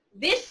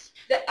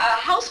a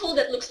household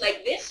that looks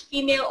like this,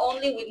 female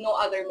only with no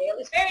other male,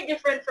 is very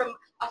different from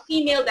a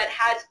female that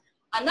has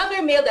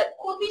another male that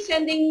could be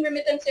sending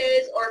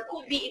remittances or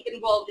could be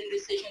involved in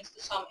decisions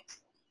to some extent.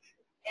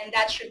 And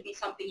that should be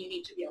something you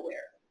need to be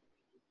aware of.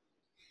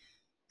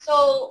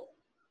 So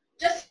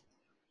just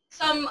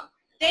some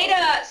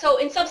data. So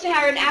in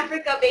sub-Saharan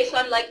Africa, based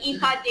on like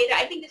EFAD data,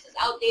 I think this is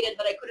outdated,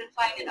 but I couldn't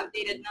find an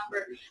updated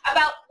number.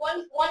 About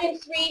one in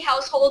 3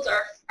 households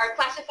are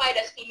classified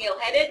as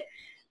female-headed.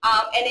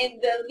 And in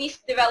the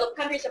least developed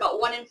countries, about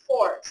 1 in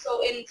 4.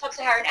 So in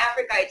sub-Saharan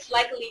Africa, it's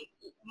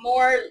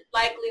more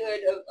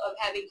likelihood of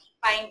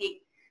finding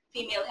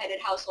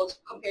female-headed households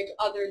compared to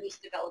other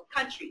least developed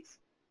countries.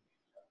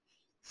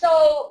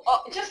 So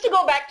just to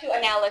go back to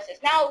analysis,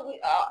 now,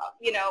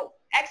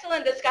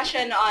 excellent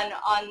discussion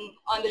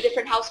on the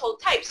different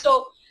household types.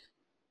 So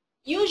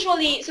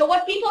usually,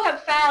 what people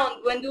have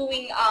found when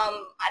doing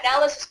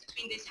analysis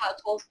between these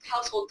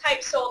household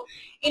types, so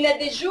in a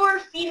de jure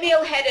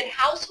female-headed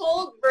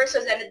household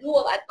versus a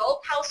dual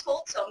adult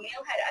household, so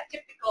a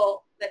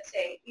typical, let's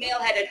say,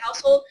 male-headed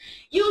household,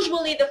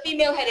 usually the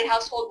female-headed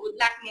household would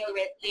lack male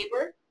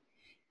labor.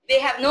 They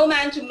have no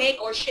man to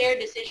make or share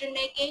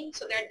decision-making,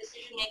 so they're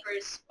decision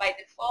makers by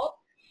default.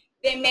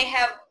 They may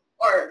have,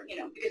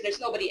 because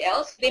there's nobody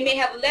else, they may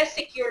have less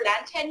secure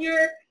land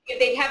tenure if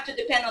they have to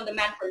depend on the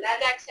man for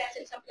land access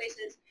in some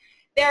places.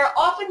 They're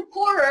often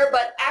poorer,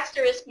 but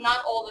asterisk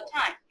not all the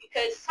time,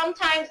 because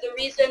sometimes the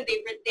reason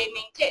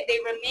they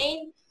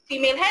remain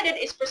female-headed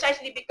is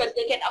precisely because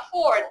they can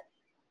afford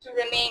to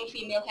remain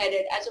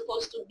female-headed as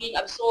opposed to being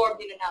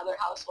absorbed in another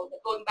household,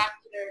 going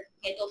back to their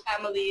natal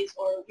families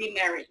or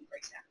remarrying, for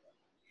example.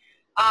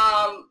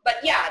 But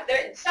yeah,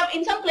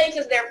 in some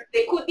places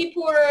they could be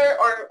poorer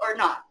or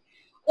not.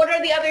 What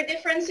are the other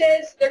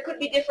differences? There could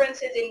be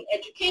differences in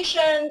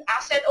education,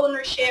 asset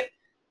ownership,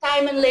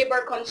 time and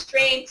labor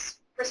constraints,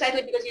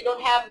 precisely because you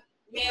don't have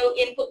male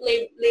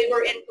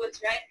labor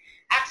inputs, right?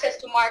 Access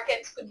to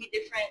markets could be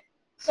different.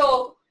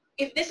 So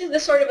if this is the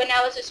sort of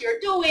analysis you're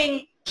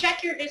doing,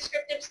 check your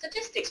descriptive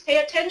statistics. Pay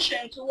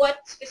attention to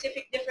what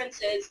specific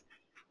differences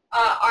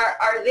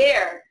are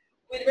there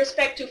with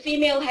respect to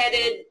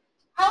female-headed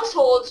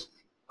households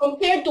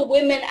compared to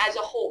women as a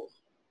whole.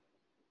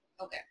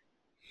 Okay.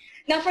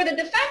 Now for the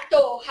de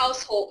facto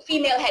household,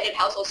 female-headed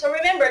household, so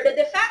remember the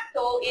de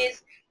facto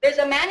is there's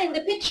a man in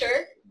the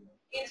picture,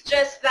 it's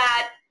just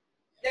that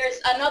there's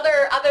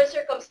other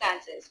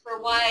circumstances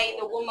for why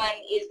the woman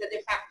is the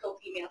de facto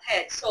female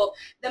head. So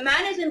the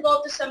man is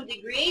involved to some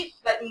degree,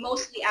 but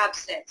mostly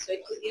absent. So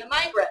it could be a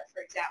migrant,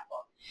 for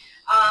example.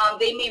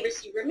 They may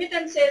receive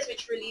remittances,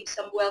 which relieve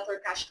some wealth or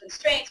cash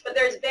constraints, but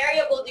there's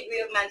variable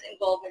degree of man's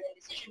involvement in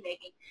decision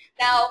making.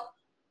 Now,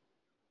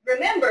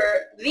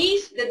 remember,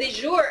 the de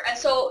jure, and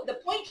so the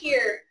point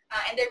here,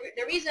 and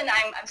the reason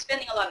I'm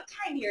spending a lot of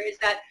time here is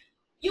that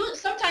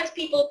sometimes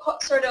people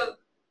sort of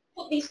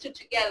put these two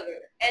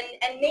together,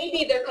 and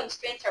maybe their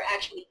constraints are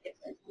actually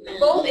different,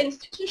 both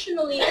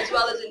institutionally as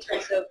well as in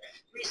terms of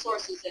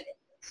resources and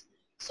inputs.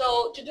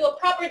 So to do a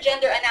proper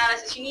gender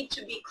analysis, you need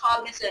to be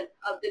cognizant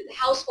of the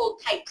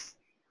household types.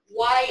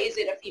 Why is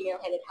it a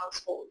female-headed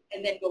household?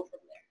 And then go from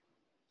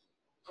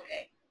there.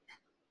 Okay.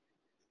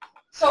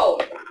 So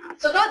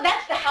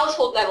that's the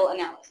household level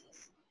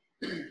analysis.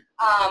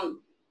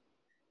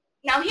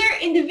 Now here,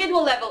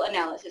 individual level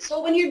analysis.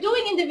 So when you're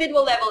doing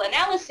individual level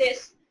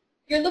analysis,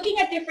 you're looking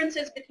at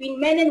differences between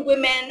men and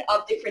women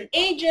of different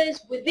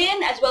ages,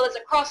 within as well as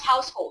across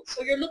households.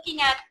 So you're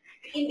looking at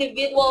the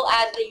individual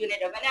as the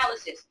unit of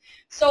analysis.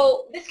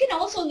 So this can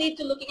also lead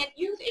to looking at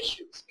youth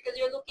issues because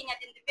you're looking at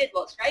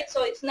individuals, right?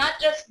 So it's not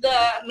just the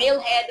male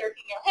head or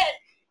female head.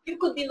 You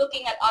could be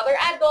looking at other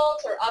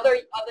adults or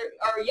other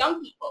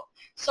young people.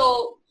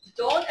 So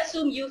don't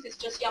assume youth is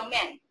just young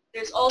men.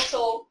 There's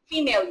also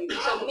female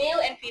youth. So male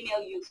and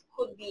female youth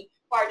could be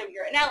part of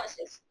your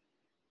analysis.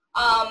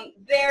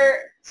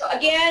 So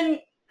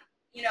again,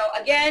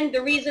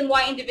 the reason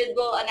why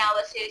individual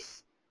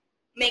analysis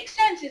makes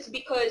sense is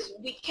because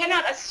we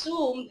cannot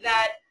assume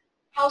that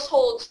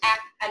households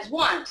act as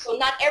one. So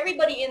not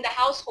everybody in the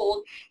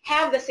household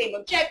have the same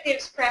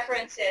objectives,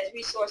 preferences,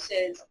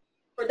 resources,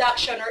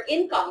 production, or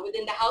income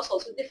within the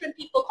household. So different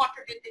people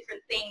contribute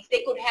different things.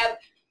 They could have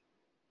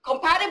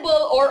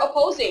compatible or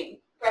opposing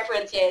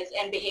preferences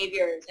and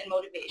behaviors and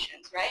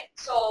motivations, right?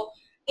 So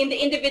in the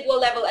individual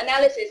level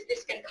analysis,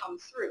 this can come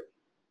through.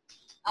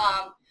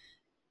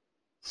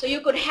 So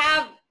you could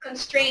have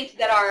constraints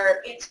that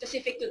are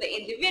specific to the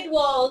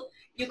individual.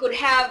 You could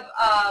have,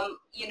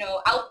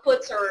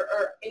 outputs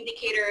or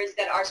indicators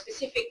that are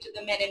specific to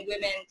the men and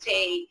women,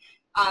 say,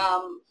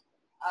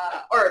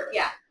 or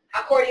yeah,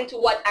 according to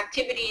what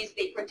activities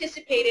they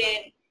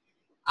participated.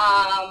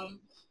 And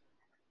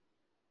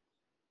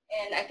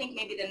I think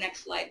maybe the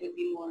next slide would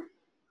be more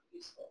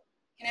useful.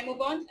 Can I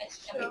move on? I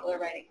see some people are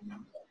writing.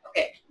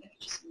 Okay, let me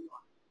just move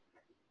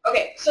on.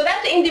 Okay, so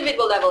that's the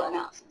individual level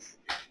analysis.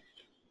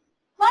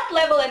 Plot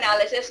level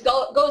analysis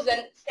goes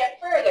a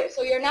step further.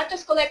 So you're not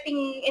just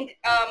collecting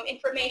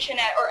information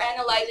or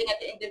analyzing at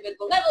the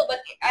individual level,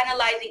 but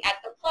analyzing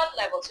at the plot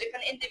level. So if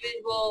an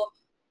individual,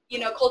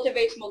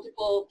 cultivates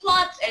multiple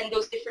plots and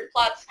those different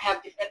plots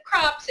have different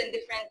crops and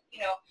different,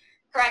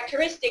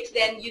 characteristics,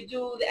 then you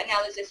do the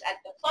analysis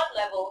at the plot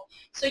level.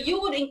 So you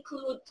would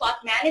include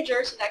plot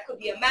managers, so that could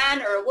be a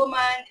man or a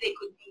woman, they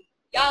could be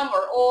young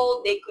or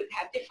old, they could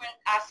have different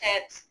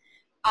assets,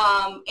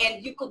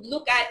 and you could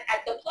look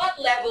at the plot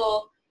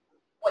level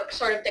what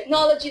sort of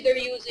technology they're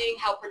using,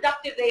 how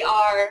productive they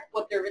are,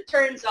 what their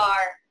returns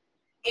are,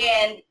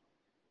 and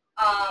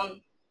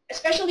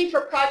especially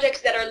for projects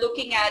that are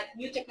looking at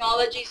new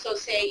technology, so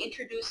say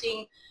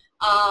introducing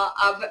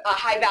a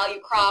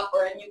high-value crop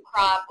or a new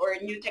crop or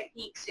new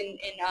techniques to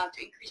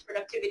increase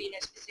productivity in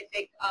a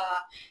specific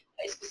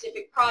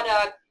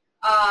product,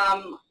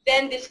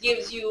 then this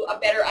gives you a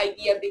better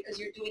idea because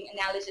you're doing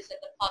analysis at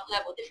the plot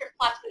level. Different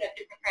plots could have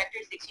different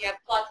characteristics. You have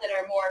plots that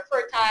are more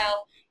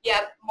fertile, you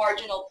have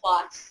marginal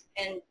plots,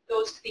 and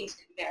those things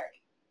can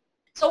vary.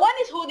 So one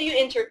is, who do you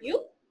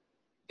interview?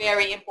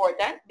 Very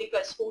important,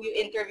 because who you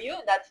interview,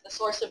 that's the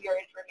source of your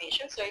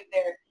information. So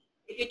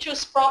if you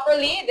choose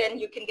properly, then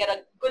you can get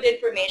a good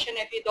information.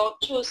 If you don't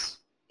choose,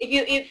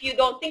 if you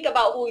don't think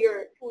about who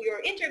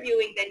you're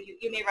interviewing, then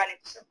you may run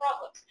into some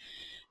problems.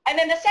 And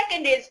then the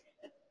second is,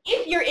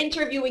 if you're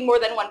interviewing more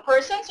than one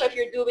person, so if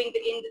you're doing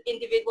the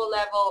individual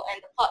level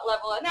and the plot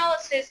level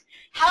analysis,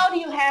 how do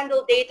you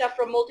handle data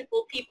from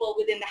multiple people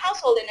within the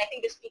household? And I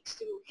think this speaks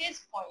to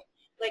his point.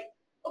 Like,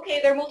 okay,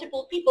 there are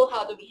multiple people,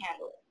 how do we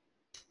handle it?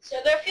 So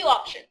there are a few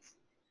options.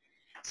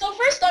 So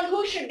first on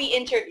who should be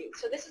interviewed.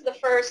 So this is the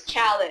first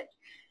challenge.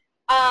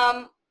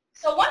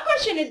 So one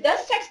question is,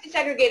 does sex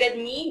desegregated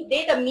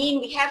data mean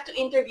we have to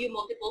interview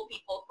multiple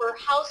people per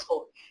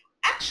household?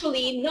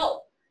 Actually,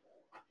 no.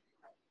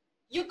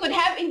 You could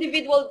have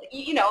individual,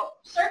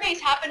 surveys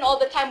happen all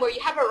the time where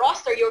you have a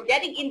roster, you're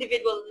getting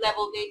individual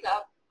level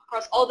data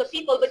across all the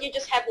people, but you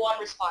just have one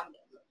respondent.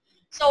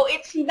 So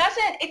it's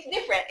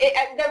different.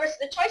 There was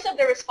the choice of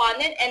the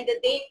respondent and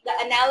the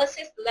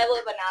analysis, the level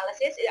of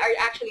analysis are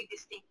actually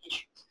distinct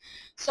issues.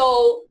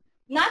 So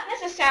not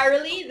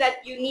necessarily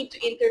that you need to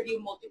interview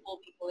multiple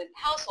people in the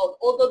household,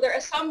 although there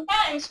are some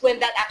times when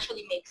that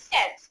actually makes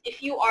sense.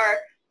 If you are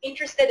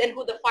interested in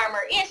who the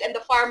farmer is and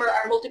the farmer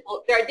are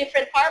multiple, there are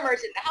different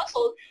farmers in the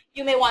household,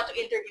 you may want to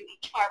interview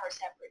each farmer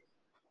separately.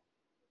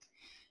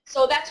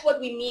 So that's what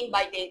we mean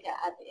by data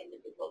at the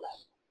individual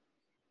level.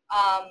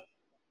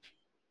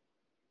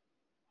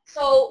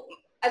 So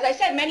as I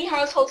said, many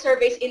household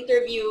surveys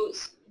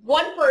interviews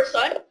one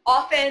person,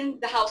 often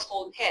the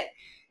household head.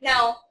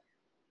 Now,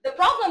 the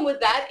problem with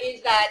that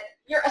is that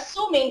you're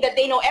assuming that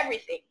they know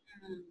everything.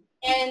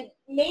 And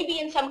maybe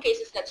in some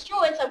cases that's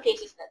true, in some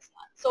cases that's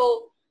not.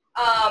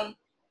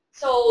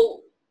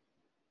 So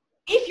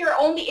if you're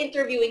only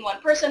interviewing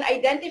one person,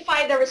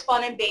 identify the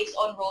respondent based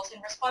on roles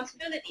and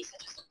responsibilities,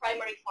 such as the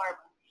primary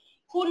farmer.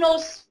 Who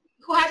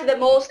has the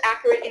most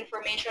accurate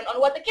information on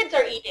what the kids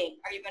are eating?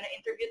 Are you going to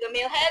interview the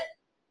male head?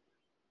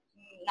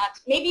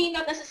 Maybe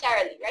not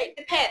necessarily, right?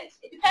 Depends.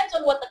 It depends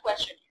on what the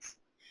question is.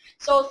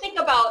 So think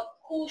about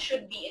who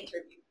should be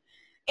interviewed.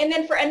 And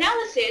then for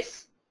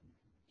analysis,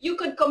 you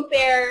could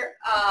compare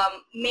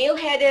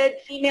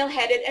male-headed,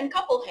 female-headed, and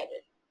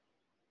couple-headed.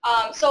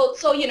 So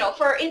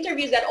for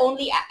interviews that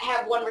only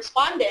have one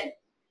respondent,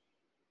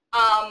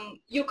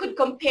 you could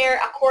compare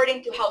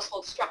according to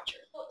household structure.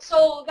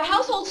 So the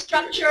household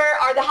structure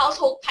are the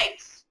household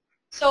types.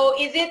 So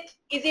is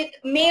it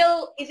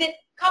male? Is it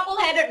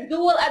couple-headed,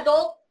 dual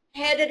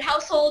adult-headed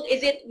household?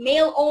 Is it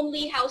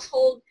male-only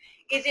household?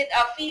 Is it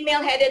a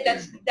female-headed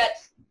that's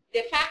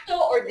de facto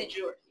or de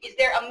jure? Is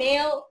there a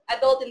male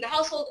adult in the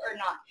household or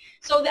not?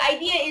 So the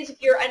idea is,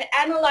 if you're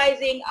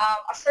analyzing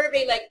a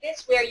survey like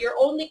this where you're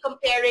only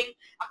comparing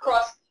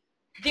across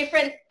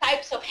different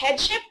types of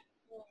headship,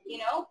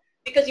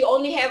 because you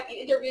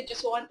interviewed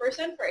just one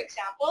person, for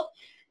example,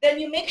 then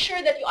you make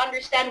sure that you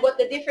understand what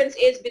the difference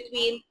is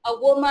between a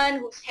woman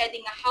who's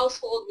heading a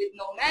household with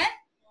no man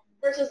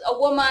versus a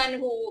woman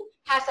who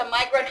has a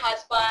migrant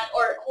husband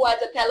or who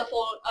has a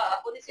telephone,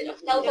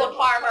 telephone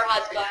farmer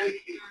husband.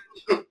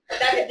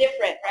 That's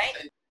different,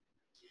 right?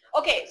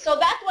 Okay, so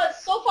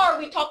so far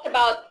we talked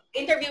about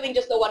interviewing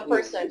just the one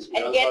person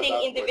and getting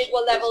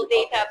individual level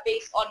data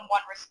based on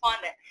one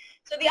respondent.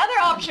 So the other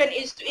option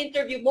is to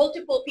interview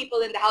multiple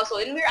people in the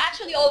household, and we're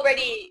actually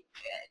already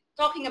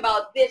talking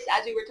about this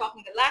as we were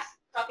talking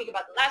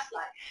about the last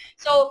slide.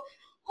 So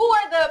who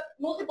are the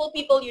multiple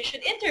people you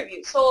should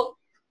interview? So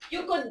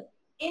you could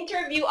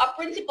interview a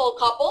principal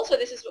couple, so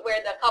this is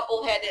where the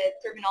couple-headed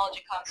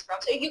terminology comes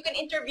from. So you can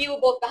interview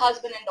both the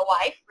husband and the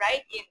wife,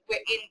 right,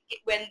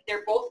 when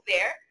they're both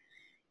there.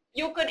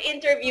 you could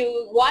interview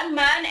one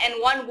man and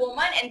one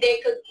woman, and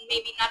they could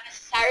maybe not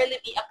necessarily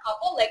be a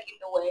couple like in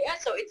the WEAI.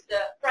 So it's the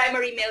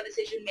primary male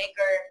decision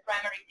maker,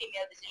 primary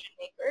female decision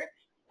maker,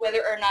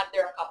 whether or not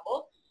they're a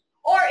couple.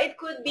 Or it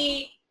could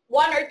be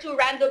one or two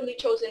randomly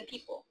chosen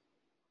people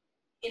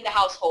in the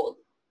household.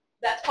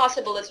 That's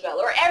possible as well.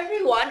 Or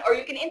everyone, or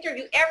you can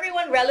interview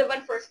everyone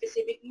relevant for a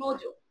specific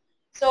module.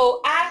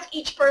 So ask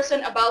each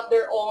person about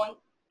their own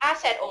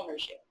asset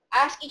ownership.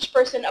 Ask each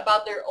person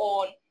about their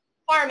own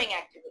farming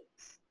activities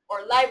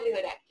or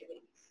livelihood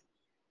activities.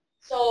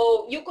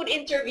 So you could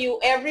interview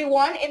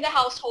everyone in the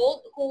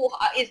household who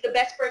is the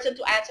best person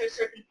to answer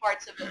certain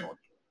parts of the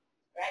module,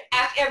 right?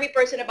 Ask every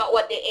person about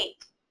what they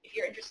ate if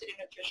you're interested in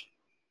nutrition.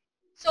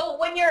 So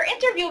when you're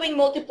interviewing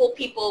multiple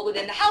people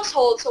within the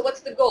household, so what's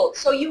the goal?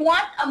 So you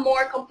want a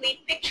more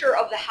complete picture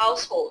of the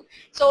household.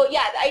 So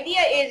yeah, the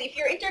idea is if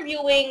you're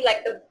interviewing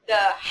like the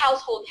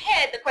household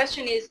head, the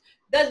question is,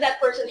 does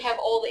that person have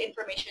all the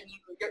information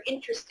you're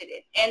interested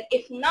in? And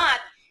if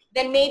not,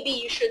 then maybe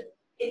you should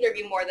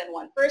interview more than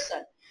one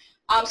person.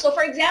 So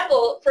for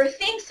example, for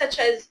things such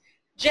as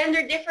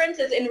gender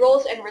differences in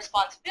roles and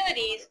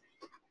responsibilities,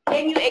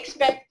 then you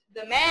expect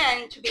the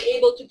man to be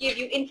able to give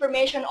you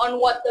information on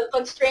what the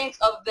constraints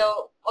of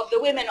the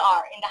women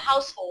are in the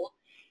household.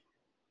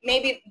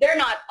 Maybe they're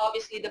not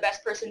obviously the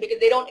best person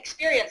because they don't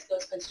experience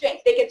those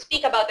constraints. They can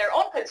speak about their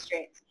own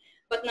constraints,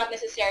 but not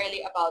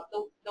necessarily about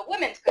the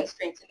women's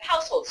constraints in the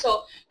household.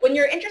 So when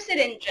you're interested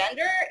in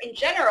gender in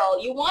general,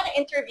 you want to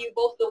interview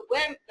both the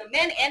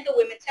men and the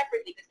women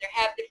separately because they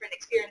have different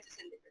experiences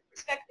and different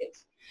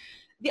perspectives.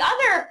 The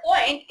other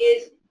point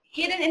is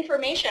hidden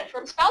information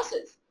from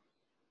spouses.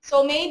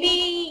 So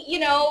maybe, you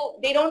know,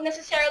 they don't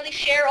necessarily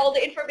share all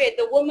the information.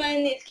 The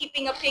woman is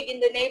keeping a pig in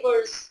the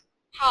neighbor's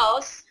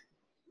house.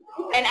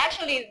 And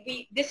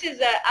actually, this is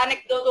an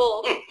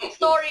anecdotal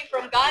story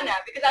from Ghana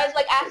because I was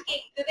like asking,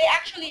 do they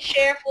actually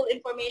share full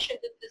information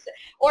to this?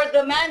 Or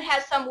the man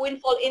has some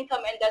windfall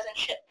income and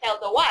doesn't tell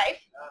the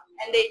wife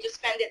and they just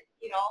spend it,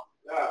 you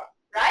know,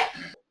 right?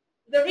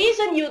 The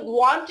reason you'd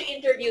want to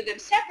interview them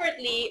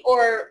separately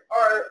or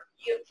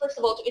first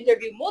of all, to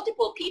interview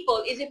multiple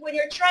people is if when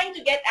you're trying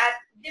to get at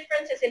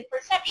differences in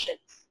perceptions.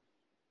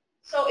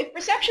 So if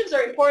perceptions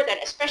are important,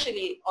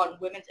 especially on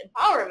women's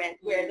empowerment,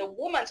 where the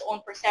woman's own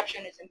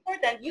perception is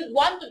important, you'd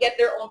want to get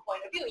their own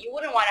point of view. You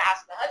wouldn't want to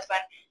ask the husband,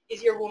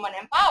 is your woman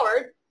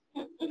empowered?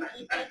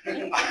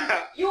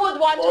 You would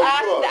want to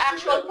ask the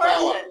actual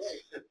person.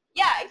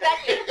 Yeah,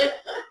 exactly.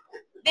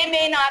 They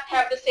may not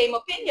have the same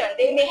opinion.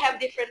 They may have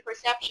different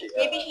perceptions.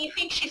 Maybe he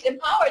thinks she's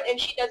empowered and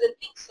she doesn't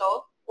think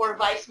so, or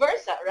vice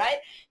versa, right?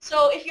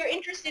 So if you're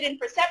interested in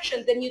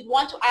perceptions, then you'd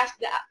want to ask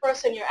the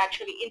person you're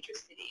actually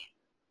interested in.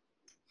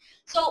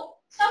 So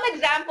some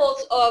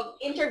examples of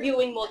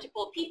interviewing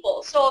multiple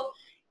people. So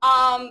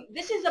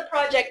this is a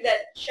project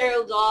that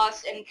Cheryl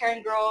Doss and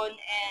Karen Groen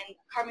and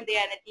Carmen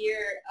Diana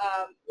Deer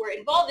were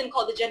involved in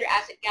called the Gender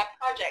Asset Gap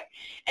Project.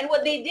 And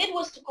what they did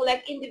was to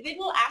collect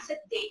individual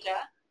asset data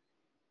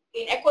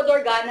in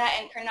Ecuador, Ghana,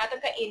 and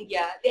Karnataka,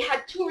 India. They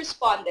had 2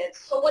 respondents.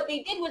 So what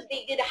they did was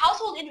they did a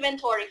household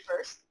inventory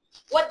first,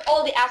 what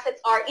all the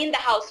assets are in the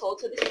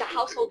household. So this is a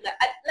household,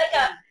 like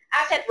a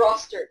asset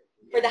roster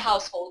for the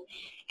household.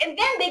 And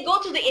then they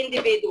go to the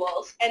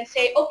individuals and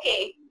say,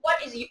 okay, what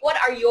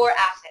are your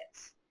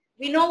assets?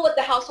 We know what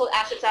the household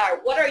assets are.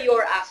 What are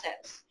your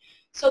assets?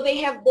 So they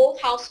have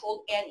both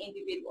household and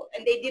individual.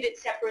 And they did it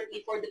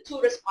separately for the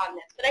 2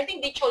 respondents. But I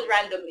think they chose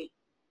randomly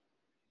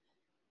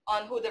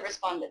on who the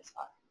respondents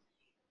are.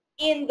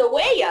 In the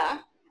WEAI,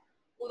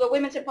 the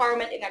Women's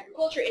Empowerment in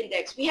Agriculture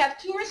Index, we have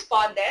 2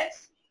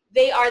 respondents.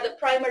 They are the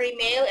primary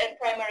male and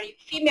primary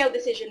female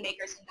decision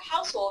makers in the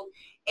household.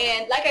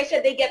 And like I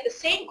said, they get the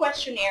same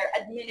questionnaire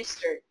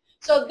administered.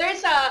 So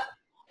there's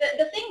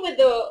the thing with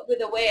the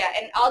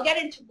WEAI, and I'll get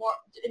into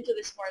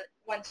this more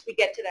once we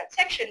get to that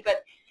section,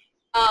 but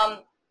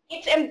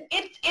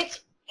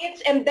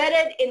it's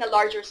embedded in a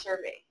larger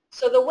survey.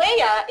 So the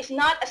WEAI is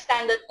not a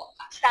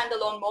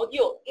standalone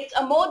module. It's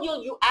a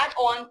module you add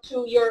on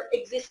to your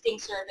existing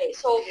survey.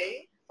 So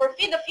for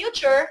Feed the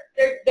Future,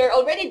 they're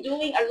already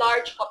doing a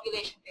large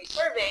population-based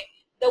survey.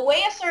 The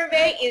WEAI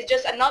survey is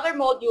just another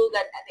module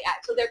that they add.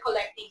 So they're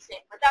collecting,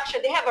 say,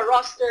 production. They have a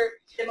roster,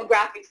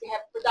 demographics. They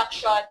have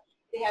production.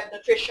 They have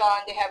nutrition.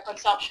 They have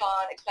consumption,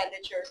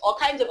 expenditures, all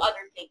kinds of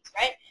other things,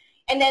 right?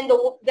 And then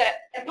the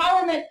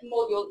empowerment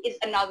module is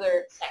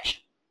another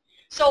section.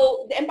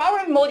 So the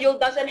empowerment module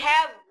doesn't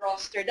have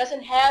roster,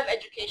 doesn't have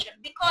education,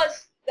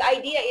 because the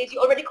idea is you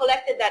already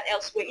collected that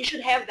elsewhere. You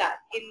should have that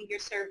in your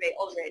survey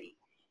already,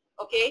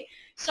 okay?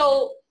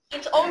 So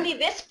it's only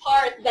this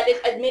part that is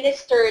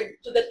administered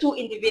to the 2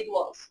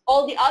 individuals.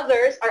 All the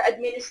others are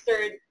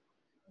administered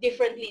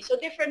differently. So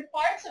different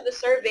parts of the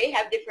survey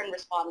have different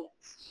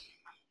respondents.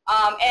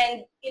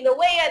 And in the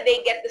WEAI,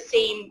 they get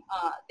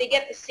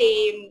the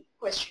same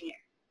questionnaire.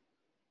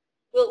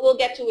 We'll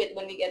get to it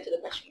when we get to the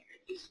questionnaire.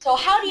 So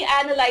how do you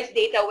analyze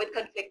data with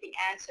conflicting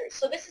answers?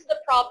 So this is the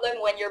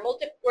problem when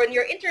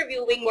you're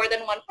interviewing more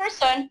than one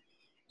person,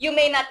 you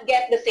may not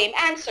get the same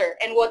answer.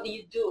 And what do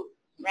you do,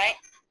 right?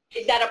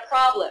 Is that a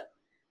problem?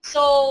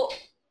 So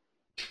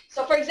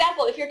for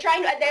example, if you're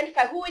trying to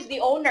identify who is the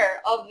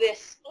owner of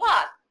this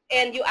plot,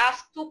 and you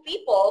ask two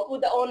people who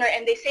the owner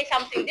and they say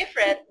something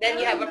different, then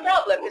you have a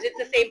problem because it's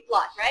the same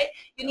plot, right?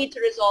 You need to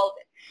resolve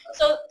it.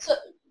 So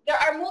there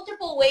are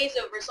multiple ways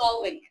of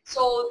resolving it.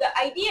 So the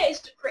idea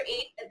is to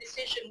create a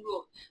decision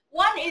rule.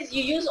 One is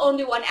you use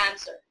only one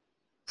answer.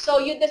 So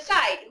you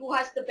decide who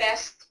has the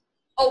best,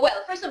 oh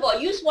well, first of all,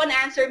 use one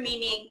answer,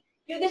 meaning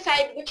you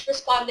decide which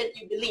respondent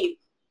you believe.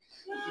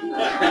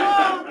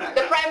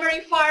 The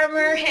primary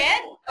farmer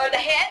head, or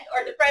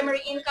the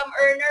primary income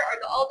earner, or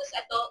the oldest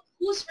adult,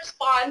 whose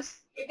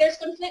response, if there's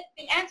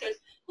conflicting answers,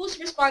 whose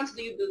response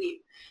do you believe?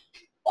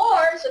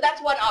 Or, so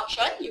that's one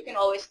option, you can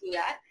always do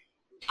that.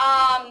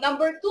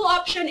 Number two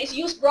option is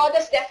use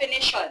broadest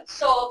definition.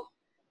 So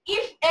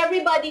if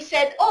everybody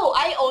said, oh,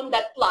 I own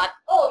that plot,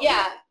 oh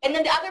yeah, and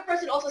then the other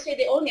person also said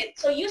they own it,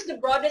 so use the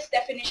broadest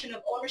definition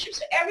of ownership.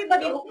 So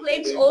everybody who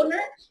claims owner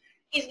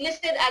is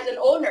listed as an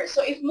owner.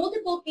 So if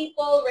multiple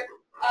people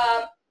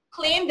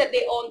claim that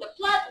they own the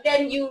plot,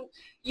 then you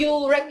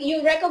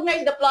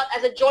recognize the plot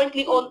as a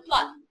jointly owned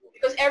plot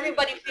because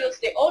everybody feels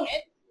they own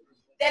it,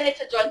 then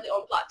it's a jointly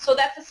owned plot. So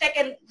that's the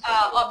second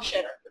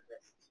option,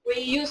 where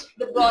you use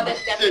the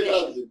broadest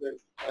definition.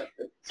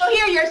 So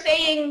here you're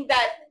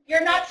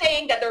not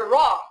saying that they're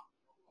wrong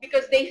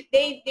because they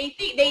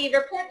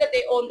report that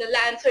they own the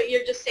land, so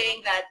you're just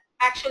saying that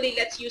actually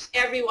let's use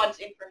everyone's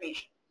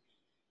information.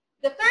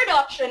 The third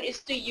option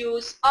is to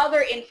use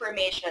other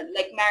information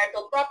like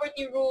marital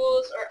property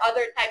rules or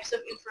other types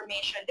of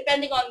information.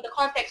 Depending on the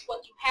context,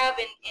 what you have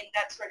in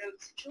that sort of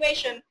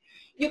situation,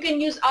 you can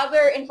use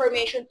other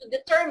information to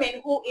determine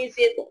who is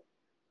it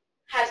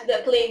has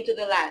the claim to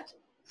the land.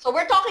 So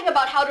we're talking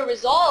about how to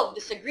resolve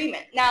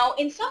disagreement. Now,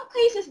 in some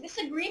cases,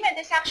 disagreement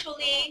is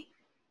actually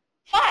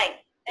fine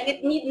and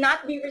it need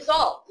not be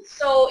resolved.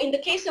 So in the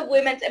case of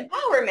women's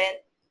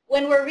empowerment,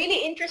 when we're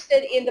really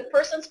interested in the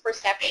person's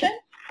perception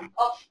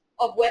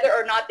of whether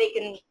or not they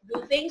can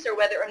do things or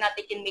whether or not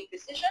they can make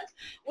decisions,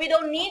 we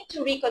don't need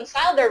to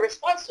reconcile their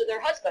response to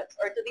their husbands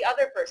or to the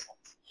other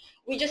persons.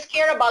 We just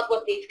care about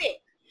what they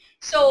think.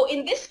 So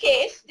in this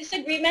case,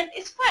 disagreement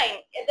is fine.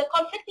 The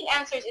conflicting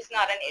answers is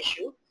not an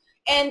issue.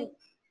 And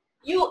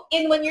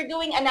when you're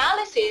doing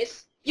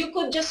analysis, you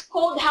could just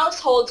code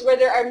households where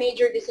there are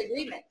major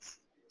disagreements.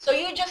 So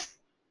you just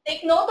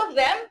take note of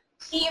them,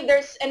 see if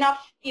there's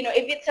enough,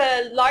 if it's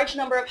a large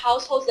number of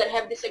households that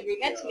have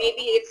disagreements,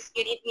 maybe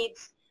it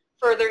needs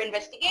further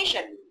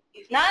investigation.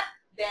 If not,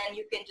 then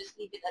you can just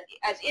leave it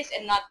as is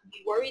and not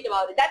be worried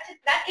about it.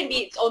 That can be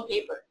its own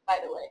paper, by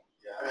the way.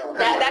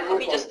 That could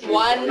be just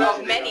one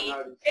of many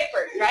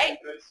papers, right?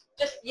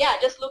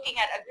 Just looking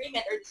at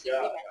agreement or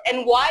disagreement.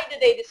 And why do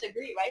they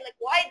disagree, right? Like,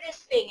 why this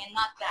thing and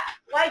not that?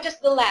 Why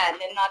just the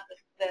land and not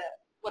the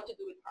what to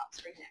do with crops,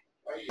 for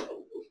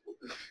example?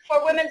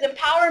 For women's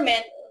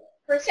empowerment,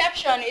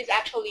 perception is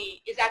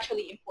actually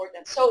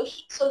important. So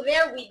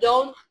there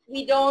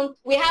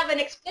we have an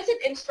explicit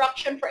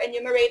instruction for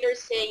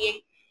enumerators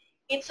saying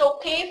it's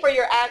okay for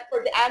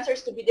the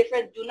answers to be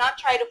different. Do not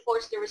try to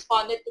force the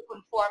respondent to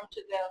conform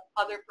to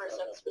the other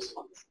person's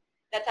response.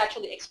 That's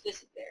actually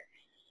explicit there.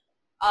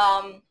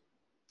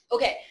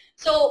 Okay,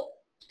 so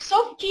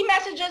key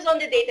messages on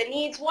the data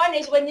needs. One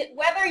is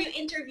whether you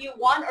interview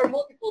one or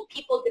multiple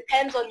people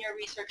depends on your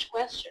research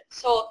question.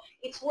 So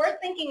it's worth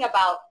thinking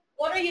about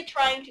what are you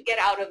trying to get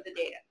out of the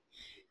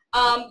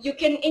data. You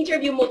can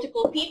interview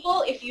multiple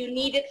people if you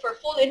need it for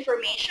full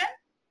information,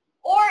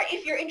 or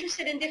if you're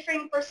interested in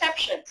differing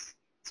perceptions,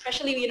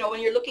 especially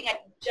when you're looking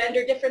at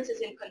gender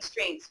differences in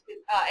constraints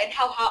and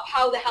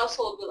how the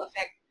household will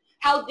affect,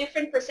 how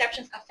different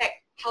perceptions affect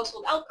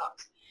household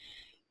outcomes.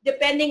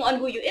 Depending on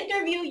who you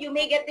interview, you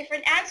may get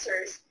different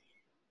answers,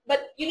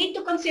 but you need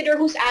to consider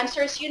whose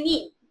answers you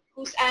need,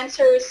 whose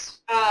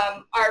answers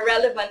are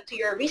relevant to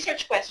your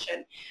research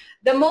question.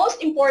 The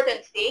most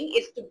important thing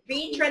is to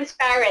be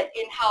transparent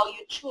in how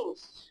you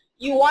choose.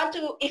 You want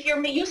to, if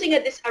you're using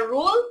a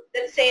rule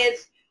that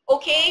says,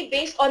 okay,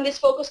 based on this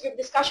focus group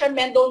discussion,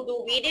 men don't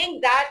do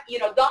weeding, that,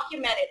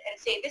 document it and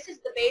say, this is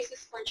the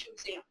basis for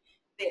choosing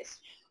this.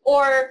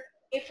 Or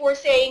if we're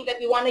saying that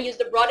we want to use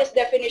the broadest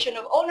definition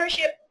of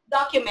ownership,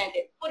 document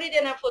it, put it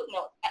in a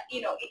footnote.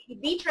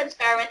 Be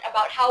transparent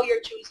about how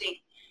you're choosing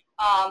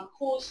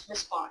whose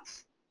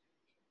response.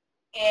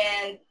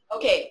 And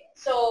okay,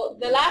 so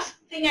the last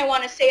thing I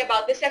want to say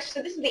about this exercise,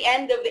 so this is the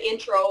end of the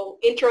intro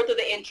to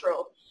the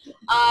intro.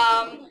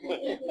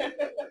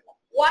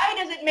 Why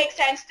does it make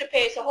sense to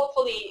pay? So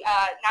hopefully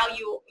now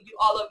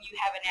all of you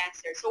have an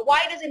answer. So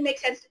why does it make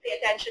sense to pay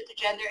attention to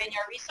gender in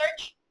your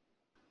research?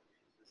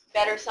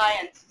 Better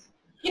science.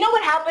 You know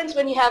what happens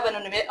when you have an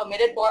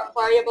omitted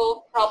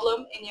variable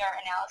problem in your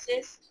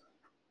analysis?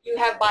 You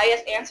have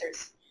biased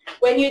answers.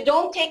 When you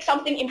don't take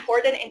something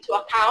important into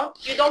account,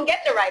 you don't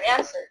get the right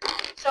answer.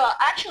 So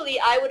actually,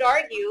 I would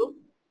argue,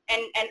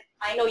 and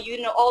I know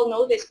all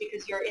know this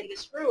because you're in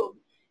this room,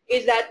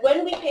 is that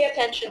when we pay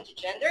attention to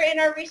gender in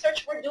our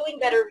research, we're doing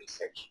better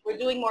research. We're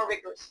doing more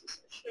rigorous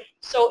research.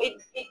 So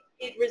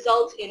it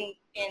results in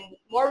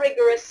more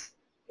rigorous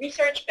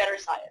research, better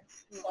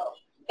science. So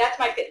that's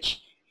my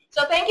pitch.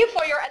 So thank you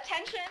for your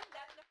attention.